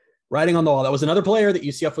writing on the wall. That was another player that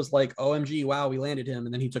UCF was like, OMG, wow, we landed him.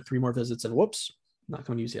 And then he took 3 more visits and whoops, not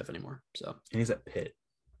coming to UCF anymore. So, and he's at Pitt.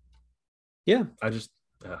 Yeah. I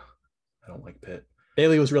don't like Pitt.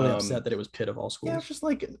 Bailey was really upset that it was Pitt of all schools. Yeah,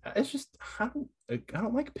 I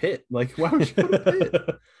don't like Pitt. Like, why would you go to Pitt?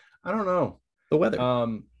 I don't know. The weather.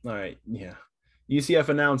 All right. Yeah. UCF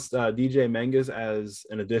announced DJ Menges as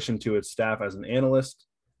an addition to its staff as an analyst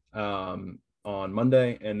on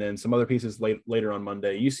Monday, and then some other pieces later on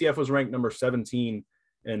Monday. UCF was ranked number 17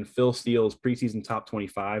 and Phil Steele's preseason top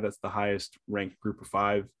 25. That's the highest ranked Group of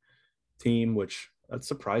 5 team, which that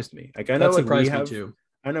surprised me. Like I know That surprised me too.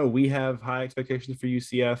 I know we have high expectations for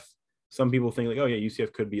UCF. Some people think like, oh yeah,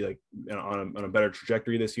 UCF could be like on a better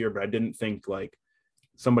trajectory this year, but I didn't think like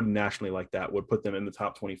somebody nationally like that would put them in the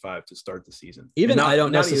top 25 to start the season. Even I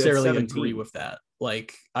don't necessarily agree with that.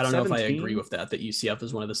 Like, I don't know if I agree with that UCF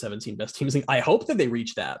is one of the 17 best teams. I hope that they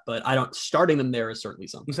reach that, but starting them there is certainly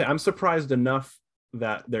something. I'm surprised enough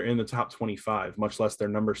that they're in the top 25, much less their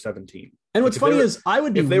number 17. And what's funny is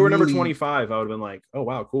if they were number 25, I would have been like, oh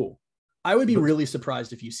wow, cool. I would be really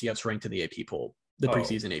surprised if UCF's ranked in the AP poll, the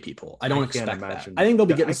preseason AP poll. I don't expect that. I think they'll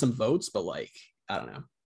be getting some votes, but like, I don't know.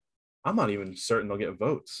 I'm not even certain they'll get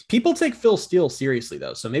votes. People take Phil Steele seriously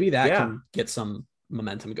though, so maybe that can get some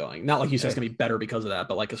momentum going. Not like UCF's going to be better because of that,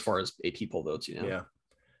 but like as far as AP poll votes, Yeah.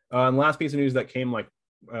 And last piece of news that came like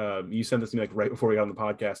you sent this to me like right before we got on the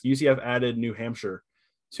podcast. UCF added New Hampshire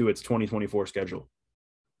to its 2024 schedule.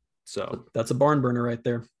 So that's a barn burner right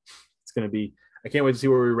there. It's going to be. I can't wait to see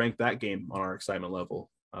where we rank that game on our excitement level.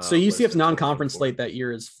 So UCF's non-conference slate that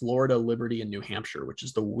year is Florida, Liberty, and New Hampshire, which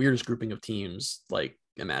is the weirdest grouping of teams like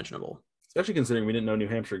imaginable. Especially considering we didn't know New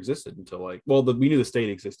Hampshire existed until we knew the state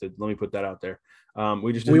existed. Let me put that out there.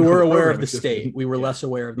 We were aware of the state. We were less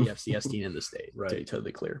aware of the FCS team in the state. Right. To be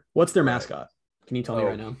totally clear. What's their mascot? Can you tell me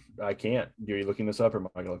right now? I can't. Are you looking this up or am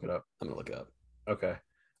I going to look it up? I'm going to look it up. Okay.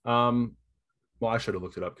 Well, I should have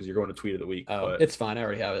looked it up because you're going to tweet of the week. Oh, it's fine. I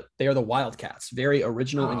already have it. They are the Wildcats. Very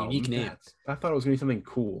original and unique name. I thought it was going to be something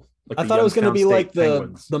cool. Like I thought it was going to be like the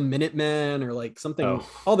Minutemen or like something. Oh.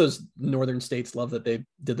 All those northern states love that they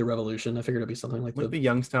did the revolution. I figured it'd be something like the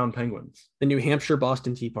Youngstown Penguins, the New Hampshire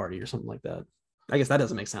Boston Tea Party or something like that. I guess that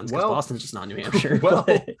doesn't make sense because Boston's just not New Hampshire.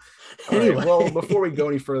 Anyway. Right, well, before we go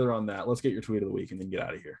any further on that, let's get your tweet of the week and then get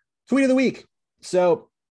out of here. Tweet of the week. So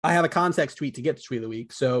I have a context tweet to get to tweet of the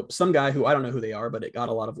week. So some guy who I don't know who they are, but it got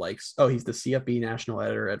a lot of likes. Oh, he's the CFB national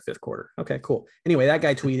editor at Fifth Quarter. Okay, cool. Anyway, that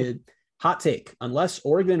guy tweeted, hot take, unless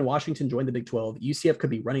Oregon and Washington join the Big 12, UCF could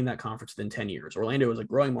be running that conference within 10 years. Orlando is a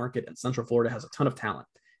growing market and Central Florida has a ton of talent.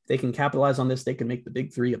 If they can capitalize on this, they can make the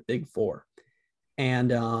Big 3 a Big 4.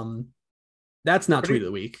 And that's not tweet of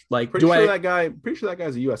the week. Like, pretty sure that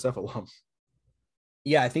guy's a USF alum.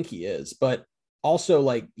 Yeah, I think he is. But also,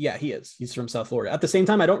 like, yeah, he is. He's from South Florida. At the same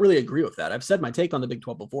time, I don't really agree with that. I've said my take on the Big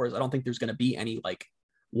 12 before is I don't think there's going to be any, like,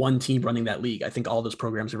 one team running that league. I think all those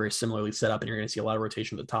programs are very similarly set up and you're going to see a lot of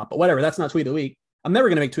rotation at the top. But whatever, that's not tweet of the week. I'm never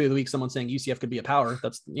going to make tweet of the week someone saying UCF could be a power.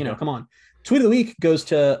 That's, come on. Tweet of the week goes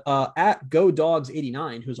to at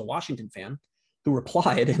GoDogs89, who's a Washington fan, who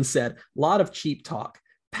replied and said, lot of cheap talk.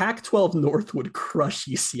 Pac-12 North would crush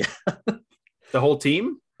UCF. The whole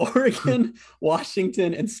team? Oregon,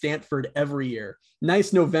 Washington, and Stanford every year.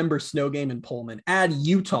 Nice November snow game in Pullman. Add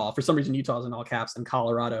Utah. For some reason, Utah's in all caps, and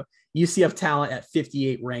Colorado. UCF talent at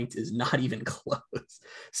 58 ranked is not even close.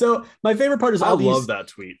 So my favorite part is I love that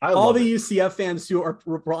tweet. All the UCF fans who are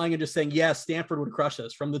replying and just saying, yes, Stanford would crush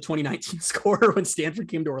us from the 2019 score when Stanford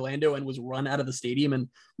came to Orlando and was run out of the stadium. And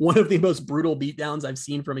one of the most brutal beatdowns I've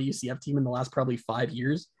seen from a UCF team in the last probably 5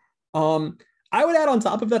 years. I would add on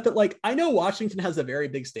top of that, like, I know Washington has a very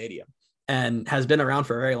big stadium and has been around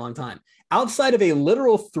for a very long time. Outside of a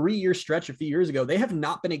literal 3-year stretch a few years ago, they have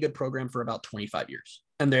not been a good program for about 25 years.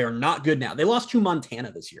 And they are not good now. They lost to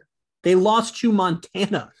Montana this year. They lost to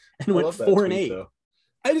Montana and went 4-8.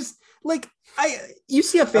 I just like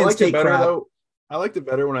UCF fans take crap. Though. I liked it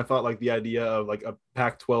better when I thought like the idea of like a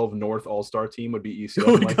Pac-12 North All-Star team would be UCF.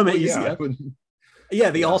 Would come at UCF. Yeah,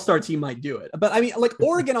 the all-star team might do it. But I mean, like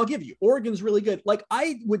Oregon, I'll give you. Oregon's really good. Like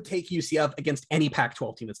I would take UCF against any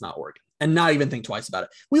Pac-12 team that's not Oregon and not even think twice about it.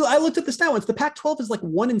 I looked at the stat once. The Pac-12 is like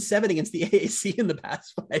 1-7 against the AAC in the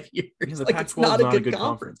past 5 years. Yeah, like it's not a good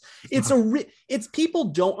conference. It's people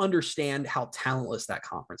don't understand how talentless that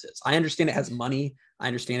conference is. I understand it has money. I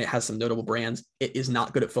understand it has some notable brands. It is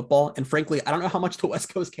not good at football. And frankly, I don't know how much the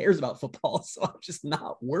West Coast cares about football. So I'm just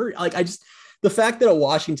not worried. The fact that a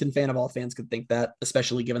Washington fan of all fans could think that,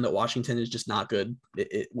 especially given that Washington is just not good,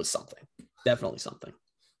 it was something. Definitely something.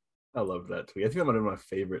 I love that tweet. I think I'm one of my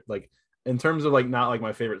favorite, like in terms of like not like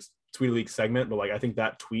my favorite tweet of the week segment, but like I think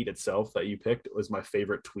that tweet itself that you picked was my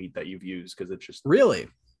favorite tweet that you've used because it's just really it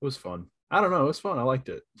was fun. I don't know, it was fun. I liked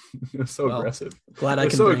it. It was so aggressive. Glad I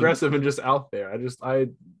can. So aggressive and just out there. I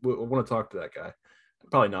want to talk to that guy.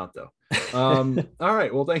 Probably not though. All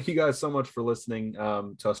right. Well, thank you guys so much for listening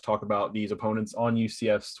to us talk about these opponents on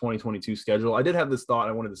UCF's 2022 schedule. I did have this thought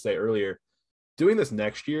I wanted to say earlier. Doing this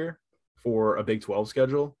next year for a Big 12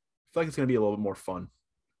 schedule, I feel like it's going to be a little bit more fun.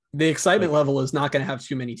 The excitement level is not going to have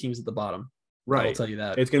too many teams at the bottom. Right. I'll tell you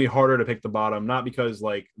that. It's going to be harder to pick the bottom, not because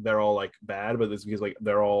like they're all like bad, but it's because like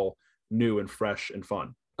they're all new and fresh and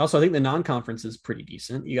fun. Also, I think the non-conference is pretty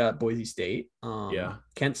decent. You got Boise State, Yeah.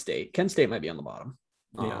 Kent State. Kent State might be on the bottom.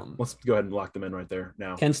 Yeah. Let's go ahead and lock them in right there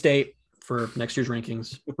now. Kent State for next year's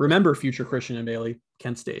rankings. Remember, future Christian and Bailey,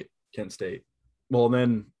 Kent State. Kent State. Well,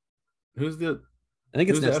 then who's the? I think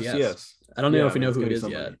it's who's an the FCS. I don't know if we know it's who gonna it be is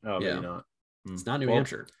somebody. yet. Oh, Yeah. maybe not. It's not New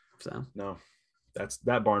Hampshire. So no,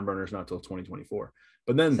 that barn burner is not till 2024.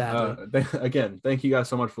 But then Sadly. again, thank you guys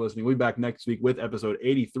so much for listening. We'll be back next week with episode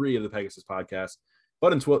 83 of the Pegasus Podcast.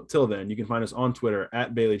 But until then, you can find us on Twitter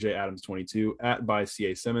at BaileyJAdams22, at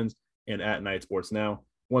 @CA_Simmons, and at Night Sports Now.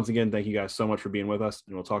 Once again, thank you guys so much for being with us,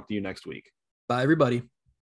 and we'll talk to you next week. bye, everybody.